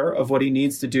aware of what he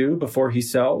needs to do before he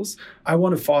sells, I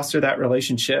want to foster that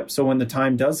relationship. So when the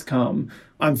time does come,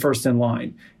 I'm first in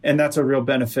line. And that's a real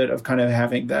benefit of kind of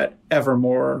having that ever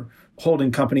more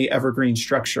holding company evergreen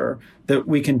structure, that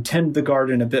we can tend the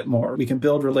garden a bit more. We can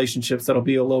build relationships that'll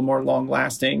be a little more long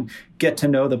lasting, get to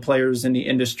know the players in the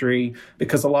industry,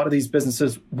 because a lot of these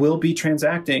businesses will be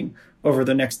transacting over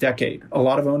the next decade. A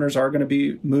lot of owners are going to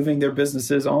be moving their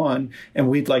businesses on, and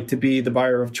we'd like to be the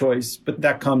buyer of choice. But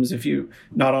that comes if you,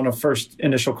 not on a first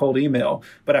initial cold email,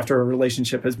 but after a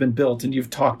relationship has been built and you've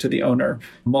talked to the owner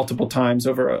multiple times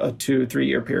over a 2-3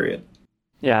 year period.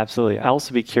 Yeah, absolutely. I'll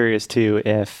also be curious too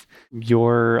if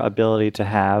your ability to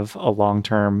have a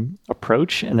long-term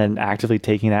approach and then actively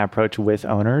taking that approach with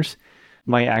owners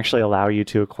might actually allow you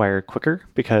to acquire quicker,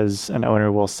 because an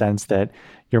owner will sense that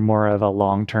you're more of a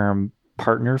long-term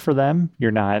partner for them.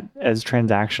 You're not as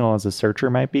transactional as a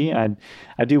searcher might be.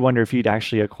 I do wonder if you'd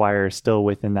actually acquire still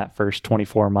within that first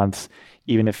 24 months,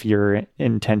 even if your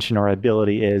intention or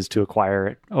ability is to acquire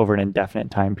it over an indefinite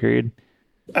time period.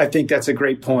 I think that's a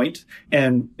great point.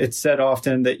 And it's said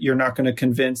often that you're not going to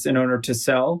convince an owner to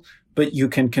sell, but you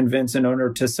can convince an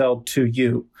owner to sell to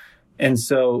you. And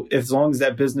so as long as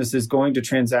that business is going to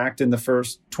transact in the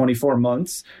first 24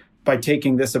 months, by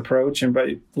taking this approach and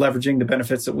by leveraging the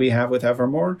benefits that we have with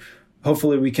Evermore,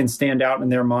 hopefully we can stand out in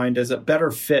their mind as a better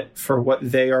fit for what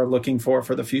they are looking for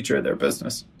the future of their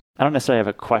business. I don't necessarily have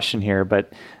a question here,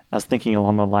 but I was thinking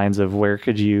along the lines of where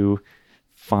could you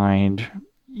find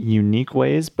unique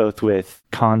ways, both with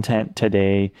content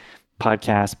today,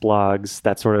 podcasts, blogs,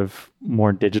 that sort of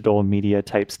more digital media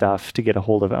type stuff to get a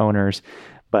hold of owners,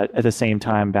 but at the same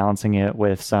time balancing it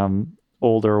with some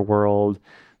older world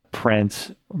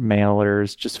print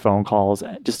mailers, just phone calls,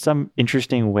 just some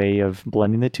interesting way of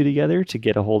blending the two together to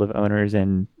get a hold of owners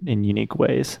in unique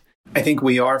ways. I think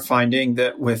we are finding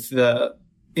that with the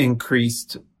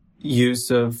increased use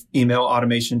of email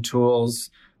automation tools,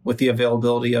 with the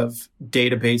availability of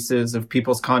databases of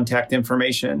people's contact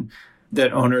information,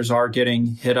 that owners are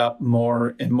getting hit up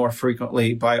more and more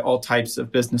frequently by all types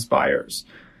of business buyers.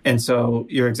 And so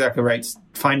you're exactly right.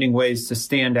 Finding ways to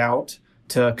stand out,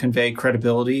 to convey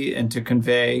credibility, and to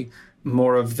convey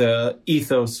more of the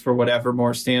ethos for what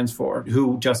Evermore stands for,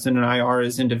 who Justin and I are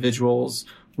as individuals,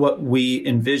 what we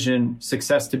envision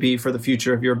success to be for the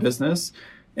future of your business,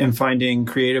 and finding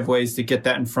creative ways to get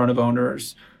that in front of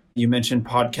owners. You mentioned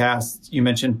podcasts, you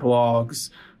mentioned blogs,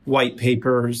 white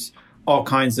papers, all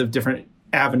kinds of different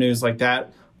avenues like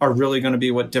that are really going to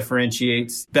be what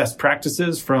differentiates best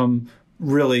practices from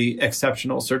really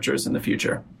exceptional searchers in the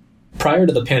future. Prior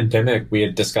to the pandemic, we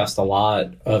had discussed a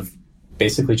lot of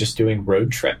basically just doing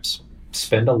road trips.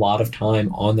 Spend a lot of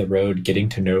time on the road, getting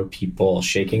to know people,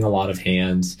 shaking a lot of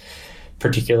hands,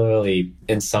 particularly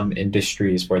in some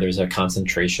industries where there's a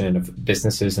concentration of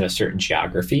businesses in a certain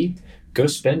geography. Go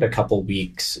spend a couple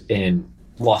weeks in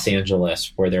Los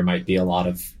Angeles, where there might be a lot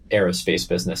of aerospace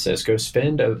businesses. Go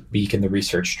spend a week in the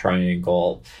Research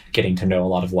Triangle, getting to know a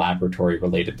lot of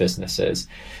laboratory-related businesses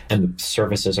and the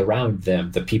services around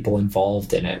them, the people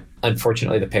involved in it.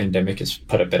 Unfortunately, the pandemic has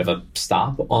put a bit of a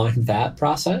stop on that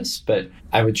process, but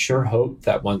I would sure hope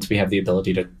that once we have the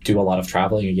ability to do a lot of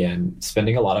traveling again,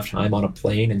 spending a lot of time on a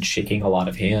plane and shaking a lot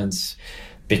of hands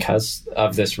because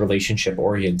of this relationship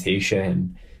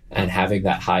orientation and having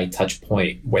that high touch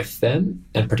point with them,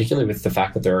 and particularly with the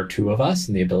fact that there are two of us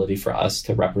and the ability for us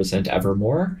to represent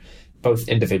Evermore, both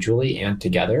individually and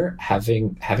together,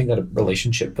 having that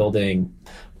relationship building,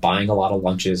 buying a lot of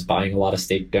lunches, buying a lot of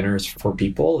steak dinners for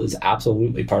people is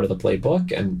absolutely part of the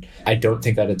playbook. And I don't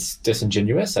think that it's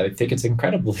disingenuous. I think it's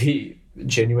incredibly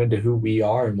genuine to who we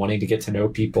are and wanting to get to know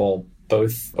people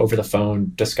both over the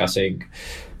phone, discussing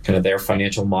kind of their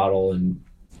financial model and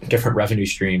different revenue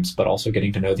streams, but also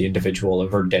getting to know the individual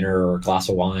over dinner or a glass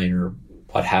of wine or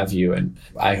what have you. And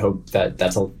I hope that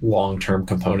that's a long-term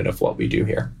component of what we do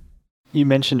here. You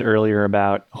mentioned earlier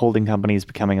about holding companies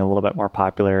becoming a little bit more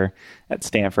popular at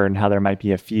Stanford and how there might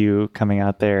be a few coming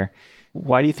out there.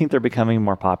 Why do you think they're becoming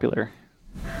more popular?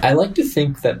 I like to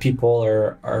think that people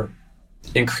are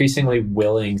increasingly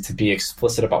willing to be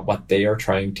explicit about what they are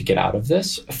trying to get out of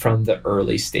this from the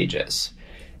early stages.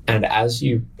 And as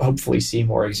you hopefully see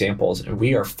more examples, and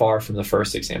we are far from the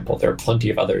first example, there are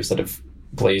plenty of others that have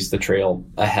blazed the trail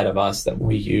ahead of us that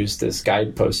we used as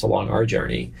guideposts along our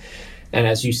journey. And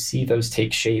as you see those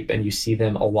take shape and you see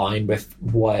them align with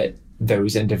what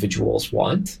those individuals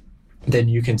want, then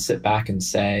you can sit back and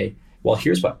say, well,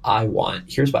 here's what I want.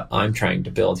 Here's what I'm trying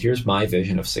to build. Here's my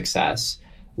vision of success.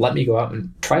 Let me go out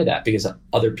and try that because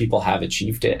other people have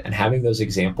achieved it. And having those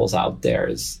examples out there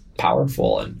is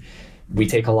powerful. And we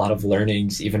take a lot of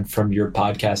learnings, even from your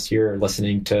podcast here,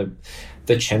 listening to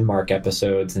the Chenmark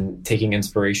episodes and taking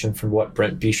inspiration from what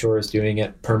Brent Beshore is doing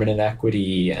at Permanent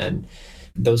Equity. And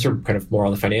those are kind of more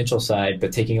on the financial side,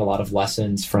 but taking a lot of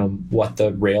lessons from what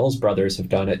the Rails brothers have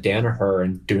done at Danaher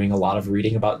and doing a lot of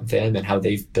reading about them and how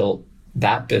they've built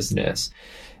that business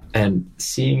and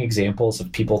seeing examples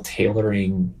of people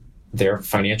tailoring their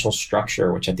financial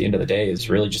structure, which at the end of the day is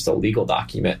really just a legal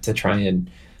document to try and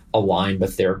align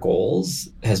with their goals,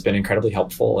 has been incredibly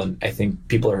helpful. And I think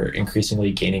people are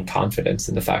increasingly gaining confidence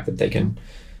in the fact that they can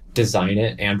design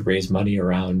it and raise money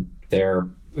around their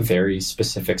very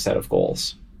specific set of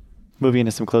goals. Moving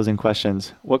into some closing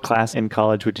questions. What class in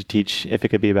college would you teach if it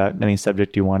could be about any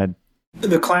subject you wanted?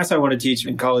 The class I want to teach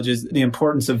in college is the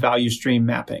importance of value stream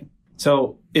mapping.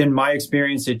 So in my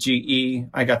experience at GE,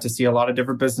 I got to see a lot of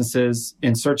different businesses.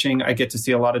 In searching, I get to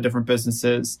see a lot of different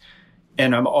businesses.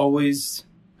 And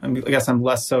I guess I'm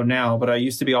less so now, but I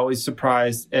used to be always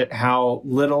surprised at how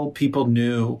little people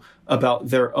knew about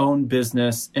their own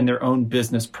business and their own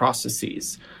business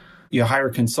processes. You hire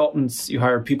consultants, you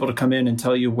hire people to come in and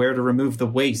tell you where to remove the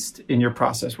waste in your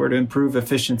process, where to improve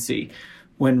efficiency,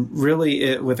 when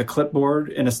really with a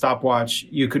clipboard and a stopwatch,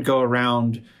 you could go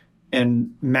around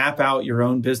and map out your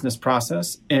own business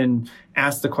process and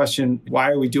ask the question, why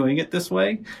are we doing it this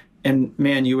way? And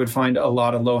man, you would find a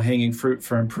lot of low-hanging fruit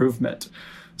for improvement.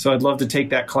 So I'd love to take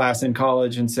that class in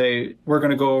college and say, we're going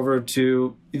to go over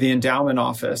to the endowment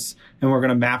office and we're going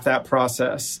to map that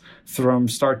process from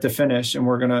start to finish. And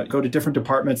we're going to go to different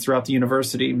departments throughout the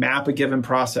university, map a given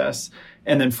process,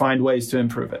 and then find ways to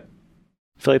improve it.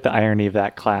 I feel like the irony of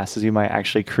that class is you might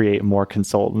actually create more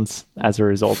consultants as a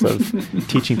result of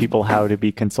teaching people how to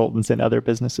be consultants in other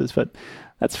businesses, but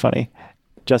that's funny.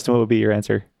 Justin, what would be your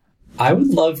answer? I would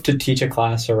love to teach a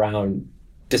class around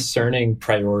discerning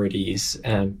priorities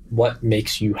and what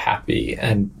makes you happy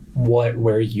and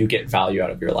where you get value out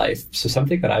of your life. So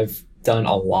something that I've done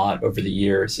a lot over the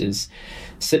years is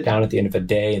sit down at the end of a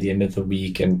day, at the end of the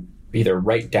week, and either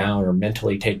write down or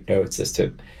mentally take notes as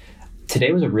to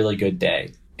today was a really good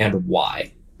day and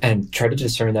why, and try to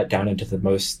discern that down into the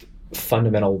most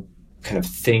fundamental kind of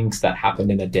things that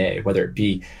happened in a day, whether it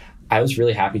be, I was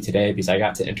really happy today because I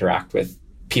got to interact with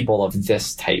people of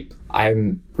this type. I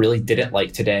really didn't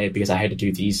like today because I had to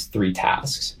do these 3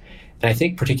 tasks. And I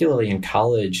think particularly in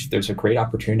college, there's a great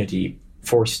opportunity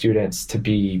for students to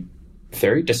be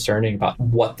very discerning about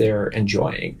what they're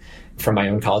enjoying. From my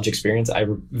own college experience, I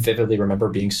vividly remember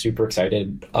being super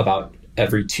excited about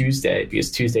every Tuesday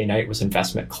because Tuesday night was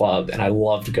investment club and I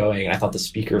loved going and I thought the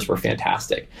speakers were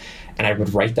fantastic. And I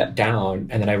would write that down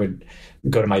and then I would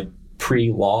go to my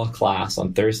pre-law class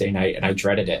on Thursday night and I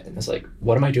dreaded it. And I was like,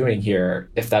 what am I doing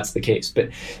here if that's the case? But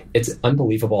it's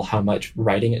unbelievable how much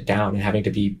writing it down and having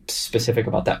to be specific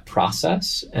about that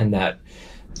process and that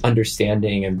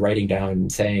understanding and writing down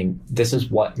and saying, this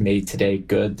is what made today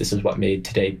good, this is what made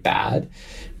today bad,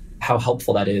 how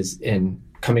helpful that is in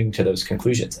coming to those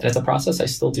conclusions. And it's a process I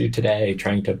still do today,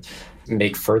 trying to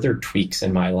make further tweaks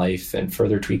in my life and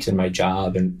further tweaks in my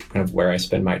job and kind of where I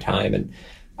spend my time. And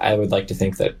I would like to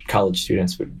think that college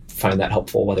students would find that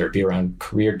helpful, whether it be around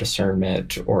career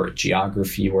discernment or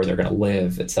geography, where they're going to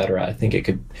live, et cetera. I think it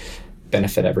could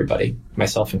benefit everybody,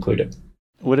 myself included.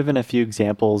 What have been a few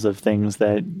examples of things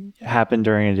that happen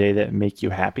during a day that make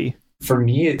you happy? For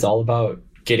me, it's all about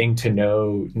getting to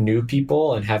know new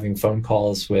people and having phone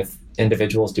calls with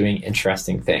individuals doing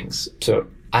interesting things. So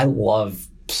I love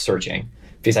searching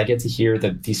because I get to hear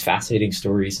these fascinating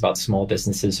stories about small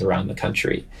businesses around the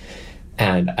country.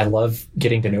 And I love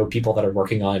getting to know people that are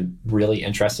working on really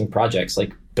interesting projects,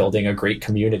 like building a great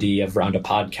community around a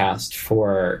podcast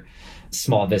for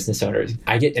small business owners.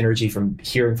 I get energy from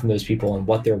hearing from those people and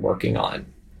what they're working on.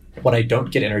 What I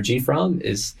don't get energy from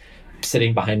is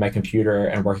sitting behind my computer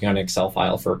and working on an Excel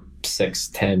file for 6,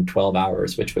 10, 12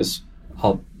 hours, which was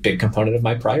a big component of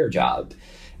my prior job.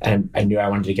 And I knew I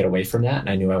wanted to get away from that. And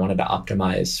I knew I wanted to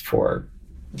optimize for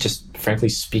just frankly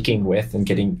speaking with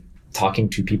and talking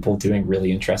to people doing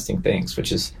really interesting things,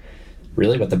 which is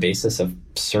really what the basis of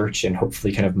search and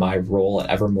hopefully kind of my role at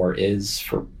Evermore is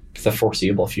for the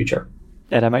foreseeable future.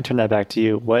 Ed, I might turn that back to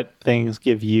you. What things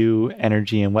give you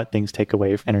energy and what things take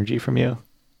away energy from you?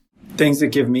 Things that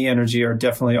give me energy are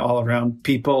definitely all around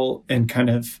people and kind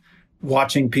of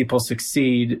watching people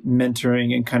succeed,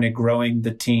 mentoring and kind of growing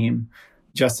the team.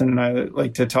 Justin and I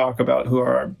like to talk about who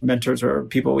are our mentors or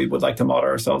people we would like to model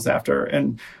ourselves after.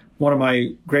 And one of my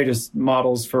greatest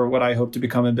models for what I hope to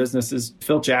become in business is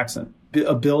Phil Jackson. The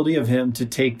ability of him to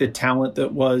take the talent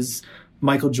that was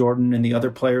Michael Jordan and the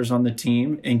other players on the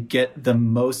team and get the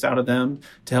most out of them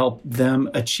to help them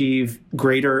achieve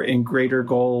greater and greater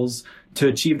goals, to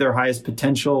achieve their highest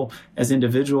potential as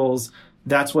individuals.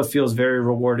 That's what feels very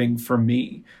rewarding for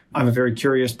me. I'm a very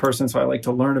curious person, so I like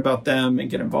to learn about them and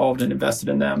get involved and invested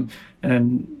in them.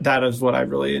 And that is what I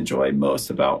really enjoy most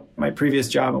about my previous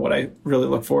job and what I really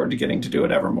look forward to getting to do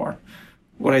at Evermore.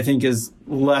 What I think is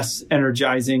less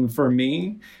energizing for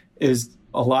me is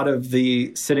a lot of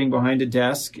the sitting behind a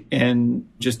desk and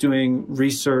just doing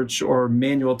research or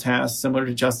manual tasks similar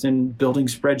to Justin, building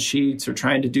spreadsheets or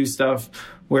trying to do stuff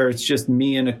where it's just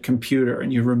me and a computer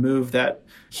and you remove that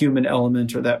human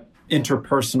element or that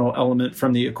interpersonal element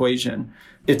from the equation.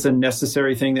 It's a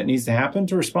necessary thing that needs to happen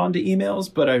to respond to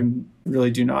emails, but I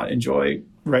really do not enjoy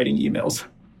writing emails.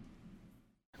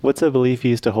 What's a belief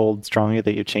you used to hold strongly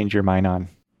that you changed your mind on?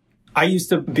 I used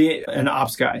to be an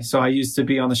ops guy. So I used to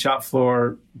be on the shop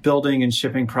floor building and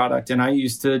shipping product. And I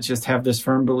used to just have this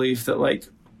firm belief that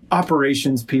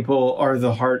operations people are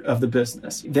the heart of the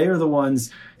business. They are the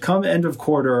ones, come end of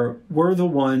quarter, we're the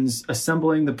ones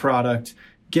assembling the product,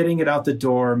 getting it out the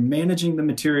door, managing the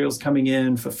materials coming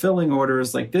in, fulfilling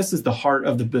orders. This is the heart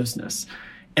of the business.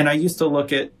 And I used to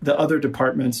look at the other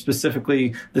departments,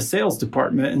 specifically the sales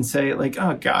department, and say like,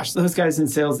 oh gosh, those guys in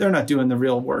sales, they're not doing the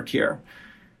real work here.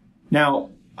 Now,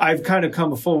 I've kind of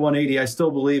come a full 180. I still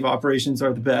believe operations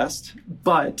are the best,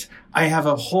 but I have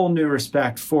a whole new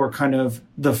respect for kind of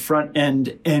the front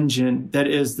end engine that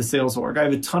is the sales org. I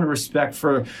have a ton of respect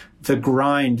for the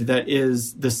grind that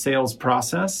is the sales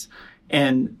process.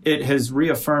 And it has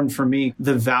reaffirmed for me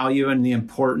the value and the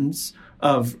importance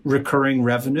of recurring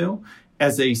revenue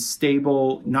as a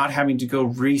stable, not having to go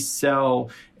resell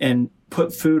and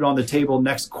put food on the table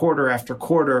next quarter after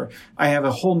quarter. I have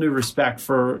a whole new respect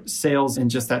for sales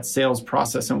and just that sales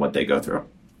process and what they go through.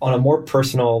 On a more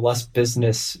personal, less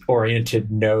business-oriented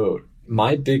note,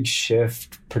 my big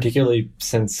shift, particularly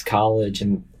since college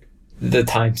and the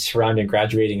time surrounding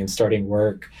graduating and starting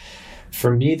work,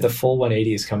 for me, the full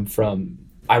 180 has come from,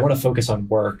 I want to focus on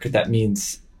work. That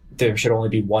means there should only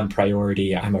be one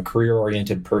priority. I'm a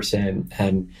career-oriented person,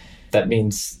 and that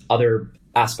means other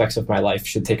aspects of my life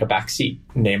should take a back seat,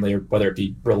 namely whether it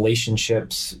be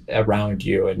relationships around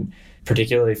you. And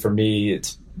particularly for me,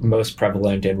 it's most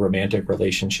prevalent in romantic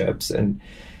relationships. And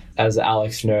as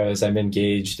Alex knows, I'm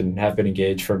engaged and have been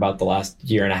engaged for about the last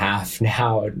year and a half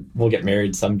now, and we'll get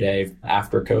married someday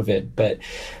after COVID. But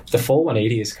the full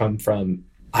 180 has come from,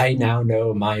 I now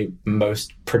know my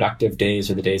most productive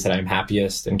days are the days that I'm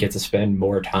happiest and get to spend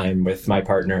more time with my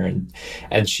partner.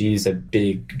 And she's a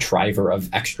big driver of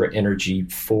extra energy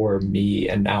for me.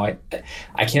 And now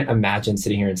I can't imagine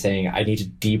sitting here and saying I need to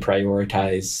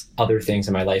deprioritize other things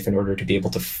in my life in order to be able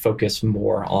to focus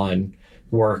more on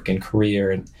work and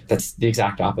career. And that's the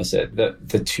exact opposite.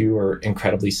 The two are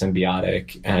incredibly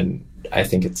symbiotic. And I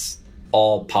think it's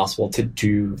all possible to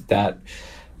do that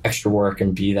extra work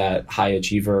and be that high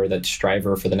achiever, that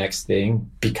striver for the next thing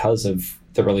because of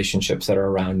the relationships that are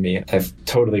around me. I've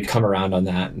totally come around on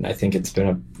that. And I think it's been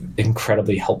an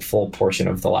incredibly helpful portion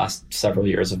of the last several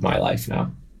years of my life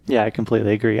now. Yeah, I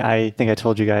completely agree. I think I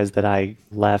told you guys that I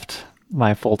left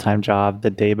my full-time job the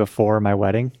day before my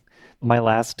wedding. My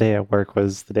last day at work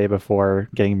was the day before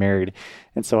getting married.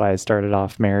 And so I started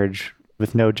off marriage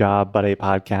with no job but a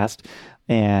podcast.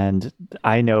 And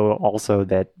I know also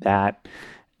that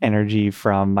energy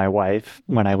from my wife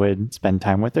when I would spend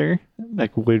time with her,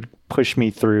 like, would push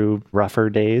me through rougher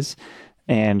days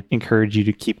and encourage you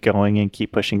to keep going and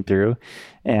keep pushing through.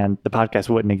 And the podcast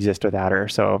wouldn't exist without her.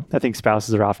 So I think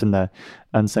spouses are often the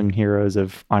unsung heroes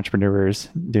of entrepreneurs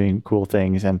doing cool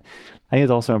things. And I think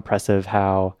it's also impressive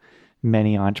how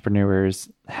many entrepreneurs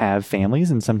have families,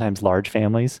 and sometimes large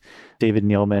families. David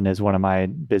Neilman is one of my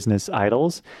business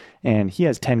idols, and he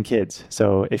has 10 kids.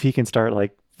 So if he can start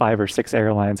like 5 or 6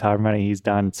 airlines, however many he's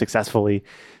done successfully,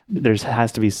 there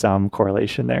has to be some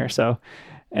correlation there. So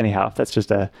anyhow, that's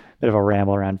just a bit of a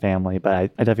ramble around family, but I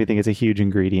definitely think it's a huge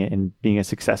ingredient in being a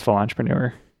successful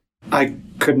entrepreneur. I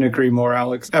couldn't agree more,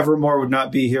 Alex. Evermore would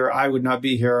not be here. I would not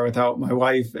be here without my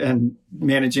wife, and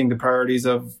managing the priorities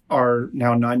of our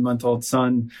now 9-month-old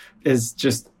son is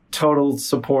just total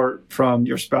support from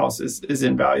your spouse is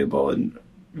invaluable, and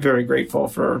very grateful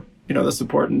for, the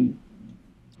support and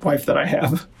wife that I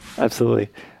have. Absolutely.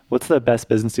 What's the best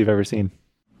business you've ever seen?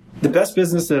 The best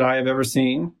business that I have ever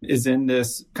seen is in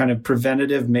this kind of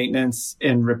preventative maintenance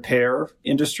and repair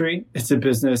industry. It's a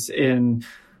business in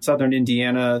Southern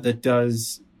Indiana that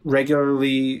does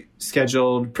regularly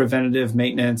scheduled preventative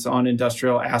maintenance on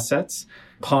industrial assets,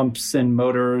 pumps and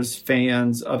motors,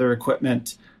 fans, other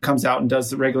equipment. Comes out and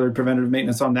does the regular preventative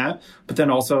maintenance on that. But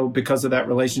then also because of that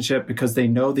relationship, because they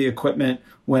know the equipment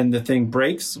when the thing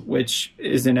breaks, which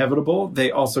is inevitable,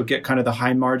 they also get kind of the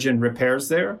high margin repairs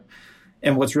there.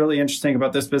 And what's really interesting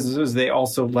about this business is they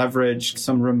also leverage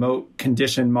some remote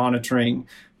condition monitoring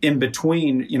in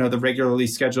between, the regularly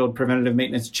scheduled preventative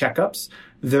maintenance checkups.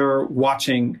 They're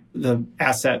watching the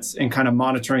assets and kind of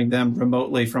monitoring them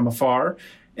remotely from afar.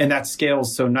 And that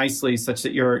scales so nicely such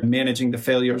that you're managing the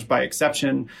failures by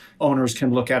exception. Owners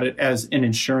can look at it as an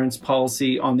insurance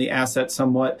policy on the asset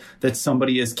somewhat, that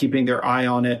somebody is keeping their eye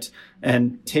on it,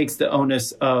 and takes the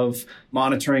onus of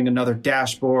monitoring another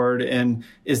dashboard and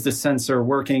is the sensor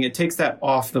working. It takes that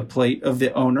off the plate of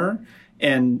the owner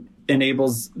and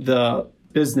enables the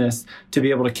business to be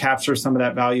able to capture some of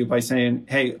that value by saying,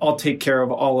 hey, I'll take care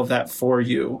of all of that for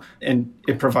you. And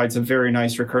it provides a very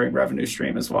nice recurring revenue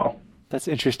stream as well. That's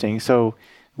interesting. So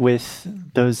with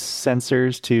those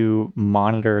sensors to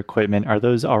monitor equipment, are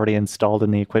those already installed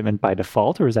in the equipment by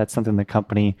default, or is that something the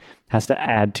company has to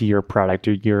add to your product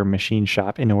or your machine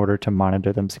shop in order to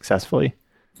monitor them successfully?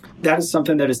 That is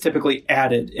something that is typically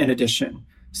added in addition.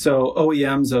 So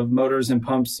OEMs of motors and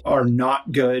pumps are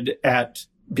not good at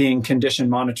being condition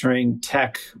monitoring,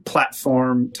 tech,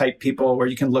 platform type people where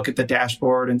you can look at the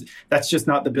dashboard, and that's just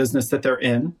not the business that they're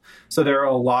in. So there are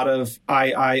a lot of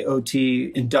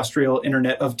IIoT, industrial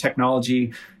Internet of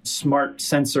Technology, smart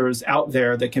sensors out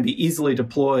there that can be easily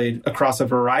deployed across a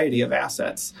variety of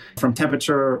assets, from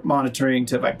temperature monitoring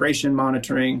to vibration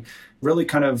monitoring, really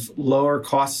kind of lower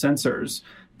cost sensors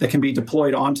that can be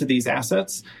deployed onto these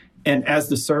assets. And as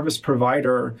the service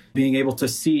provider, being able to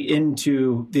see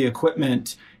into the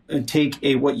equipment and take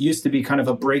what used to be kind of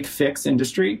a break fix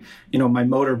industry, my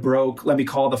motor broke, let me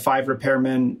call the 5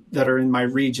 repairmen that are in my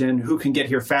region who can get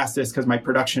here fastest because my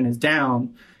production is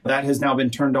down. That has now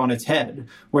been turned on its head,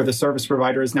 where the service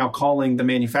provider is now calling the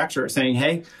manufacturer saying,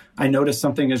 hey, I noticed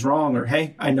something is wrong, or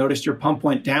hey, I noticed your pump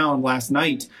went down last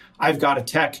night. I've got a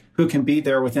tech who can be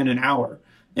there within an hour.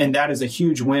 And that is a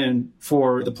huge win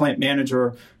for the plant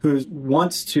manager who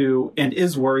wants to and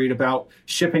is worried about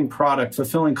shipping product,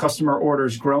 fulfilling customer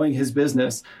orders, growing his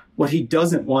business. What he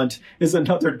doesn't want is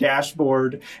another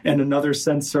dashboard and another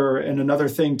sensor and another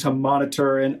thing to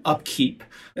monitor and upkeep.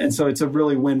 And so it's a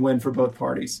really win-win for both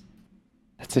parties.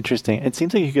 That's interesting. It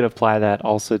seems like you could apply that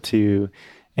also to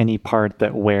any part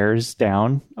that wears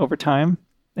down over time,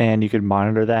 and you could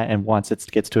monitor that. And once it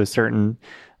gets to a certain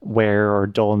wear or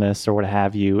dullness or what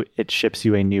have you, it ships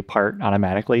you a new part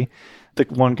automatically. The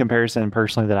one comparison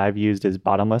personally that I've used is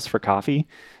Bottomless for coffee.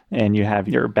 And you have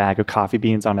your bag of coffee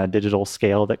beans on a digital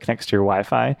scale that connects to your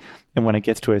Wi-Fi. And when it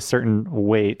gets to a certain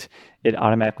weight, it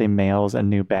automatically mails a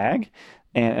new bag.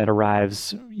 And it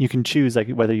arrives, you can choose like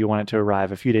whether you want it to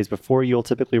arrive a few days before you'll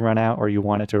typically run out, or you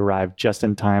want it to arrive just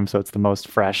in time so it's the most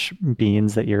fresh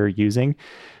beans that you're using.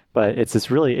 But it's this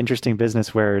really interesting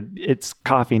business where it's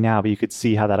coffee now, but you could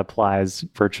see how that applies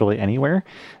virtually anywhere.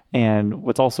 And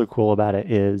what's also cool about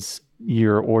it is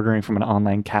you're ordering from an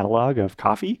online catalog of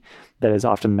coffee that is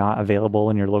often not available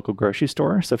in your local grocery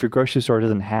store. So if your grocery store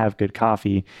doesn't have good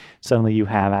coffee, suddenly you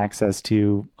have access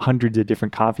to hundreds of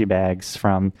different coffee bags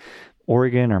from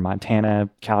Oregon or Montana,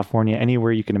 California,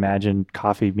 anywhere you can imagine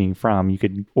coffee being from. You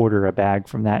could order a bag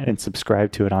from that and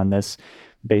subscribe to it on this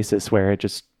basis where it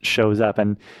just shows up,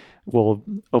 and we'll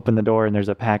open the door and there's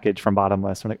a package from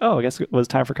Bottomless. I'm like, oh, I guess it was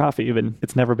time for coffee. Even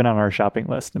it's never been on our shopping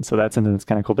list. And so that's something that's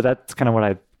kind of cool. But that's kind of what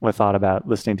I thought about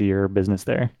listening to your business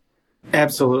there.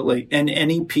 Absolutely. And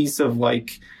any piece of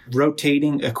like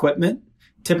rotating equipment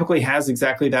typically has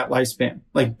exactly that lifespan.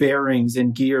 Like bearings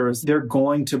and gears, they're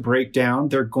going to break down.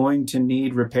 They're going to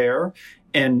need repair.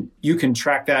 And you can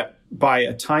track that by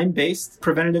a time-based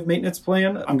preventative maintenance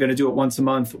plan. I'm going to do it once a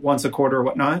month, once a quarter,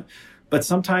 whatnot. But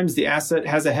sometimes the asset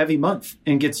has a heavy month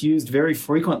and gets used very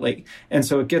frequently. And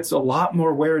so it gets a lot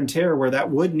more wear and tear where that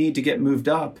would need to get moved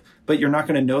up. But you're not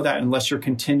going to know that unless you're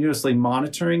continuously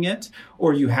monitoring it,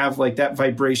 or you have like that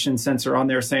vibration sensor on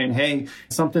there saying, hey,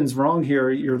 something's wrong here.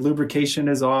 Your lubrication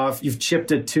is off. You've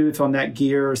chipped a tooth on that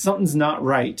gear. Something's not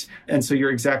right. And so you're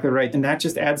exactly right. And that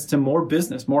just adds to more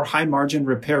business, more high margin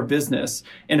repair business,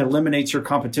 and eliminates your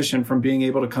competition from being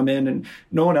able to come in, and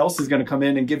no one else is going to come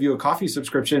in and give you a coffee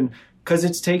subscription because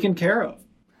it's taken care of.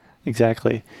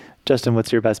 Exactly. Justin,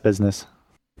 what's your best business?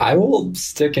 I will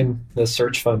stick in the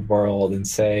search fund world and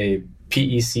say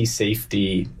PEC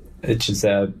Safety, which is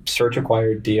a search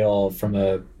acquired deal from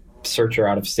a searcher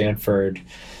out of Stanford,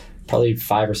 probably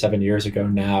 5 or 7 years ago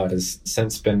now. It has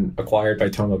since been acquired by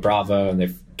Thoma Bravo, and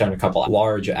they've done a couple of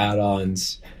large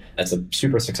add-ons. It's a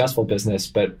super successful business,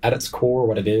 but at its core,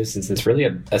 what it is it's really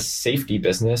a safety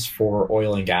business for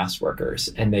oil and gas workers.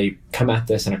 And they come at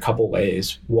this in a couple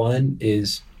ways. One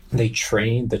is they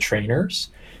train the trainers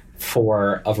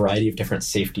for a variety of different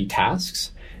safety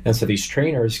tasks. And so these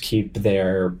trainers keep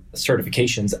their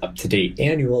certifications up to date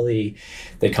annually.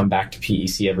 They come back to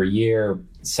PEC every year,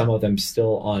 some of them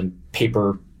still on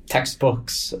paper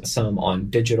textbooks, some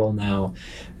on digital now,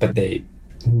 but they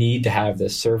need to have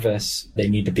this service. They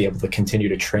need to be able to continue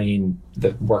to train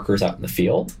the workers out in the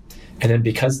field. And then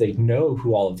because they know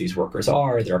who all of these workers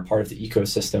are, they're a part of the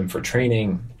ecosystem for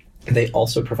training, they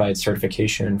also provide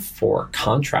certification for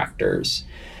contractors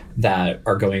that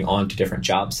are going on to different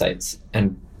job sites.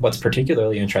 And what's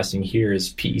particularly interesting here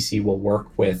is PEC will work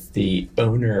with the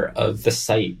owner of the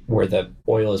site where the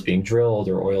oil is being drilled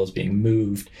or oil is being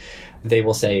moved. They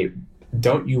will say,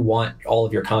 don't you want all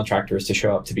of your contractors to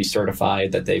show up to be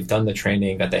certified, that they've done the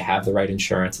training, that they have the right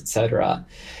insurance, et cetera?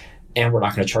 And we're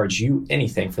not going to charge you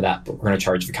anything for that, but we're going to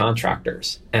charge the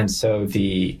contractors. And so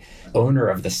the owner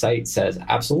of the site says,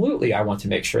 absolutely, I want to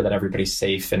make sure that everybody's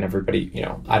safe and everybody,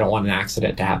 I don't want an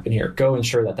accident to happen here. Go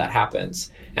ensure that that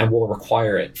happens. And we'll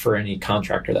require it for any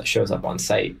contractor that shows up on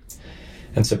site.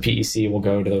 And so PEC will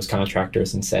go to those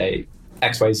contractors and say,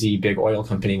 XYZ big oil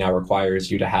company now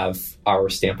requires you to have our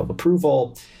stamp of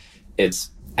approval.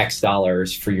 It's X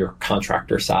dollars for your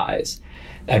contractor size.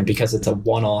 And because it's a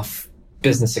one-off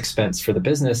business expense for the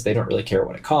business, they don't really care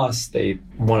what it costs. They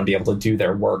want to be able to do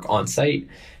their work on site.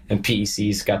 And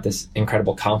PEC's got this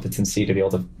incredible competency to be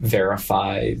able to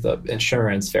verify the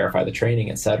insurance, verify the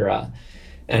training, et cetera.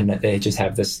 And they just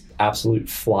have this absolute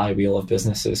flywheel of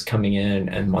businesses coming in.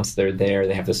 And once they're there,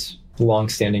 they have this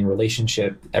long-standing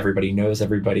relationship. Everybody knows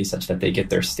everybody such that they get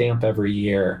their stamp every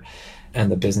year.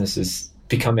 And the business is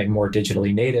becoming more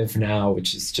digitally native now,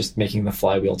 which is just making the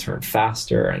flywheel turn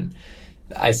faster. And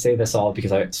I say this all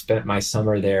because I spent my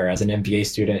summer there as an MBA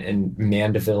student in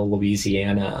Mandeville,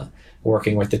 Louisiana,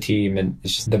 working with the team. And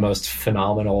it's just the most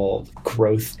phenomenal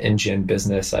growth engine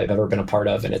business I've ever been a part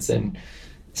of. And it's in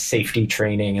safety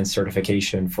training and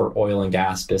certification for oil and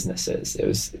gas businesses. It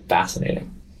was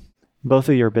fascinating. Both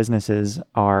of your businesses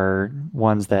are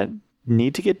ones that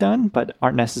need to get done, but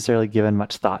aren't necessarily given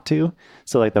much thought to.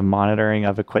 So like the monitoring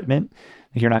of equipment,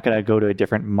 you're not going to go to a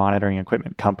different monitoring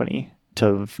equipment company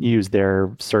to use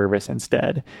their service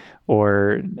instead.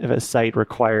 Or if a site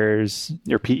requires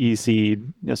your PEC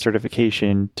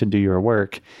certification to do your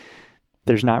work,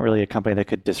 there's not really a company that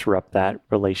could disrupt that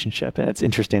relationship. And it's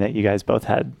interesting that you guys both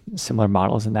had similar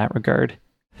models in that regard.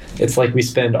 It's like we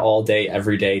spend all day,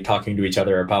 every day talking to each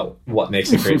other about what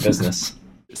makes a great business.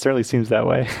 It certainly seems that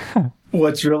way.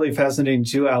 What's really fascinating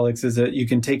too, Alex, is that you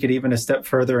can take it even a step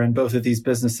further in both of these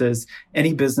businesses.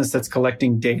 Any business that's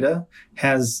collecting data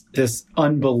has this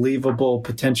unbelievable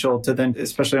potential to then,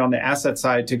 especially on the asset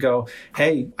side, to go,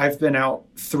 hey, I've been out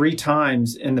 3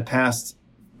 times in the past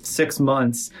 6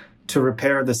 months to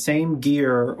repair the same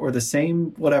gear or the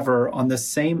same whatever on the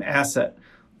same asset.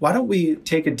 Why don't we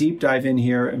take a deep dive in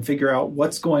here and figure out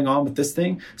what's going on with this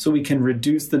thing so we can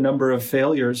reduce the number of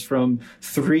failures from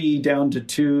 3 down to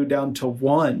 2 down to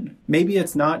 1? Maybe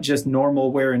it's not just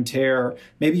normal wear and tear.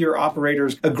 Maybe your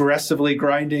operator's aggressively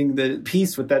grinding the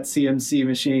piece with that CNC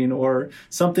machine, or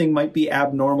something might be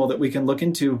abnormal that we can look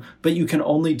into. But you can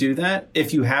only do that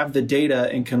if you have the data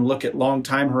and can look at long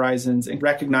time horizons and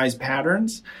recognize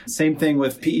patterns. Same thing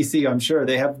with PEC, I'm sure.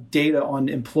 They have data on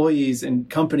employees and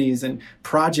companies and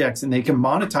projects, and they can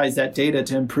monetize that data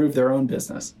to improve their own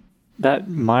business. That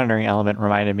monitoring element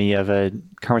reminded me of a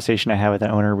conversation I had with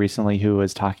an owner recently who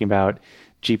was talking about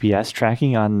GPS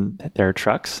tracking on their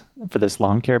trucks for this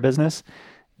lawn care business.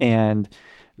 And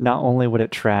not only would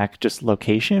it track just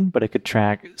location, but it could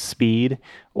track speed,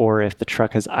 or if the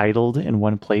truck has idled in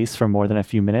one place for more than a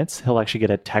few minutes, he'll actually get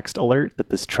a text alert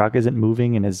that this truck isn't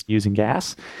moving and is using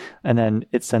gas. And then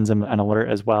it sends him an alert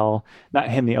as well. Not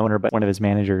him, the owner, but one of his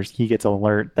managers. He gets an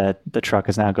alert that the truck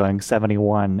is now going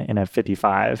 71 in a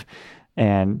 55.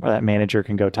 And that manager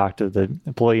can go talk to the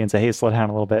employee and say, hey, slow down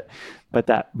a little bit. But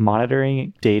that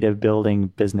monitoring, data building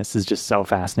business is just so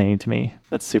fascinating to me.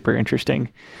 That's super interesting.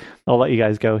 I'll let you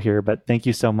guys go here, but thank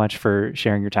you so much for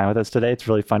sharing your time with us today. It's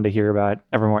really fun to hear about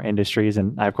Evermore Industries.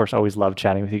 And I, of course, always love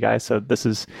chatting with you guys. So this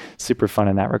is super fun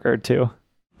in that regard, too.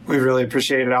 We really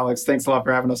appreciate it, Alex. Thanks a lot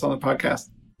for having us on the podcast.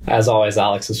 As always,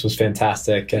 Alex, this was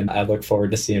fantastic. And I look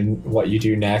forward to seeing what you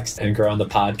do next and grow on the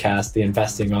podcast, the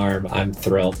investing arm. I'm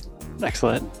thrilled.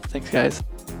 Excellent. Thanks, guys.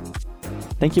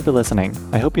 Thank you for listening.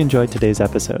 I hope you enjoyed today's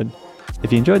episode.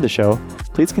 If you enjoyed the show,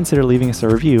 please consider leaving us a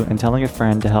review and telling a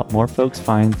friend to help more folks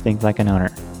find Think Like an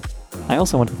Owner. I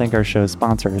also want to thank our show's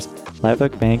sponsors, Live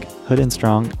Oak Bank, Hood &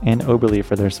 Strong, and Oberle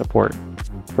for their support.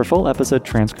 For full episode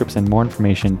transcripts and more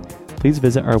information, please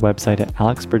visit our website at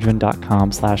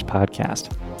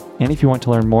alexbridgman.com/podcast. And if you want to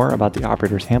learn more about the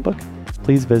Operator's Handbook,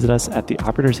 please visit us at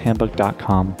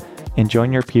theoperatorshandbook.com and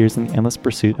join your peers in the endless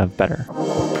pursuit of better.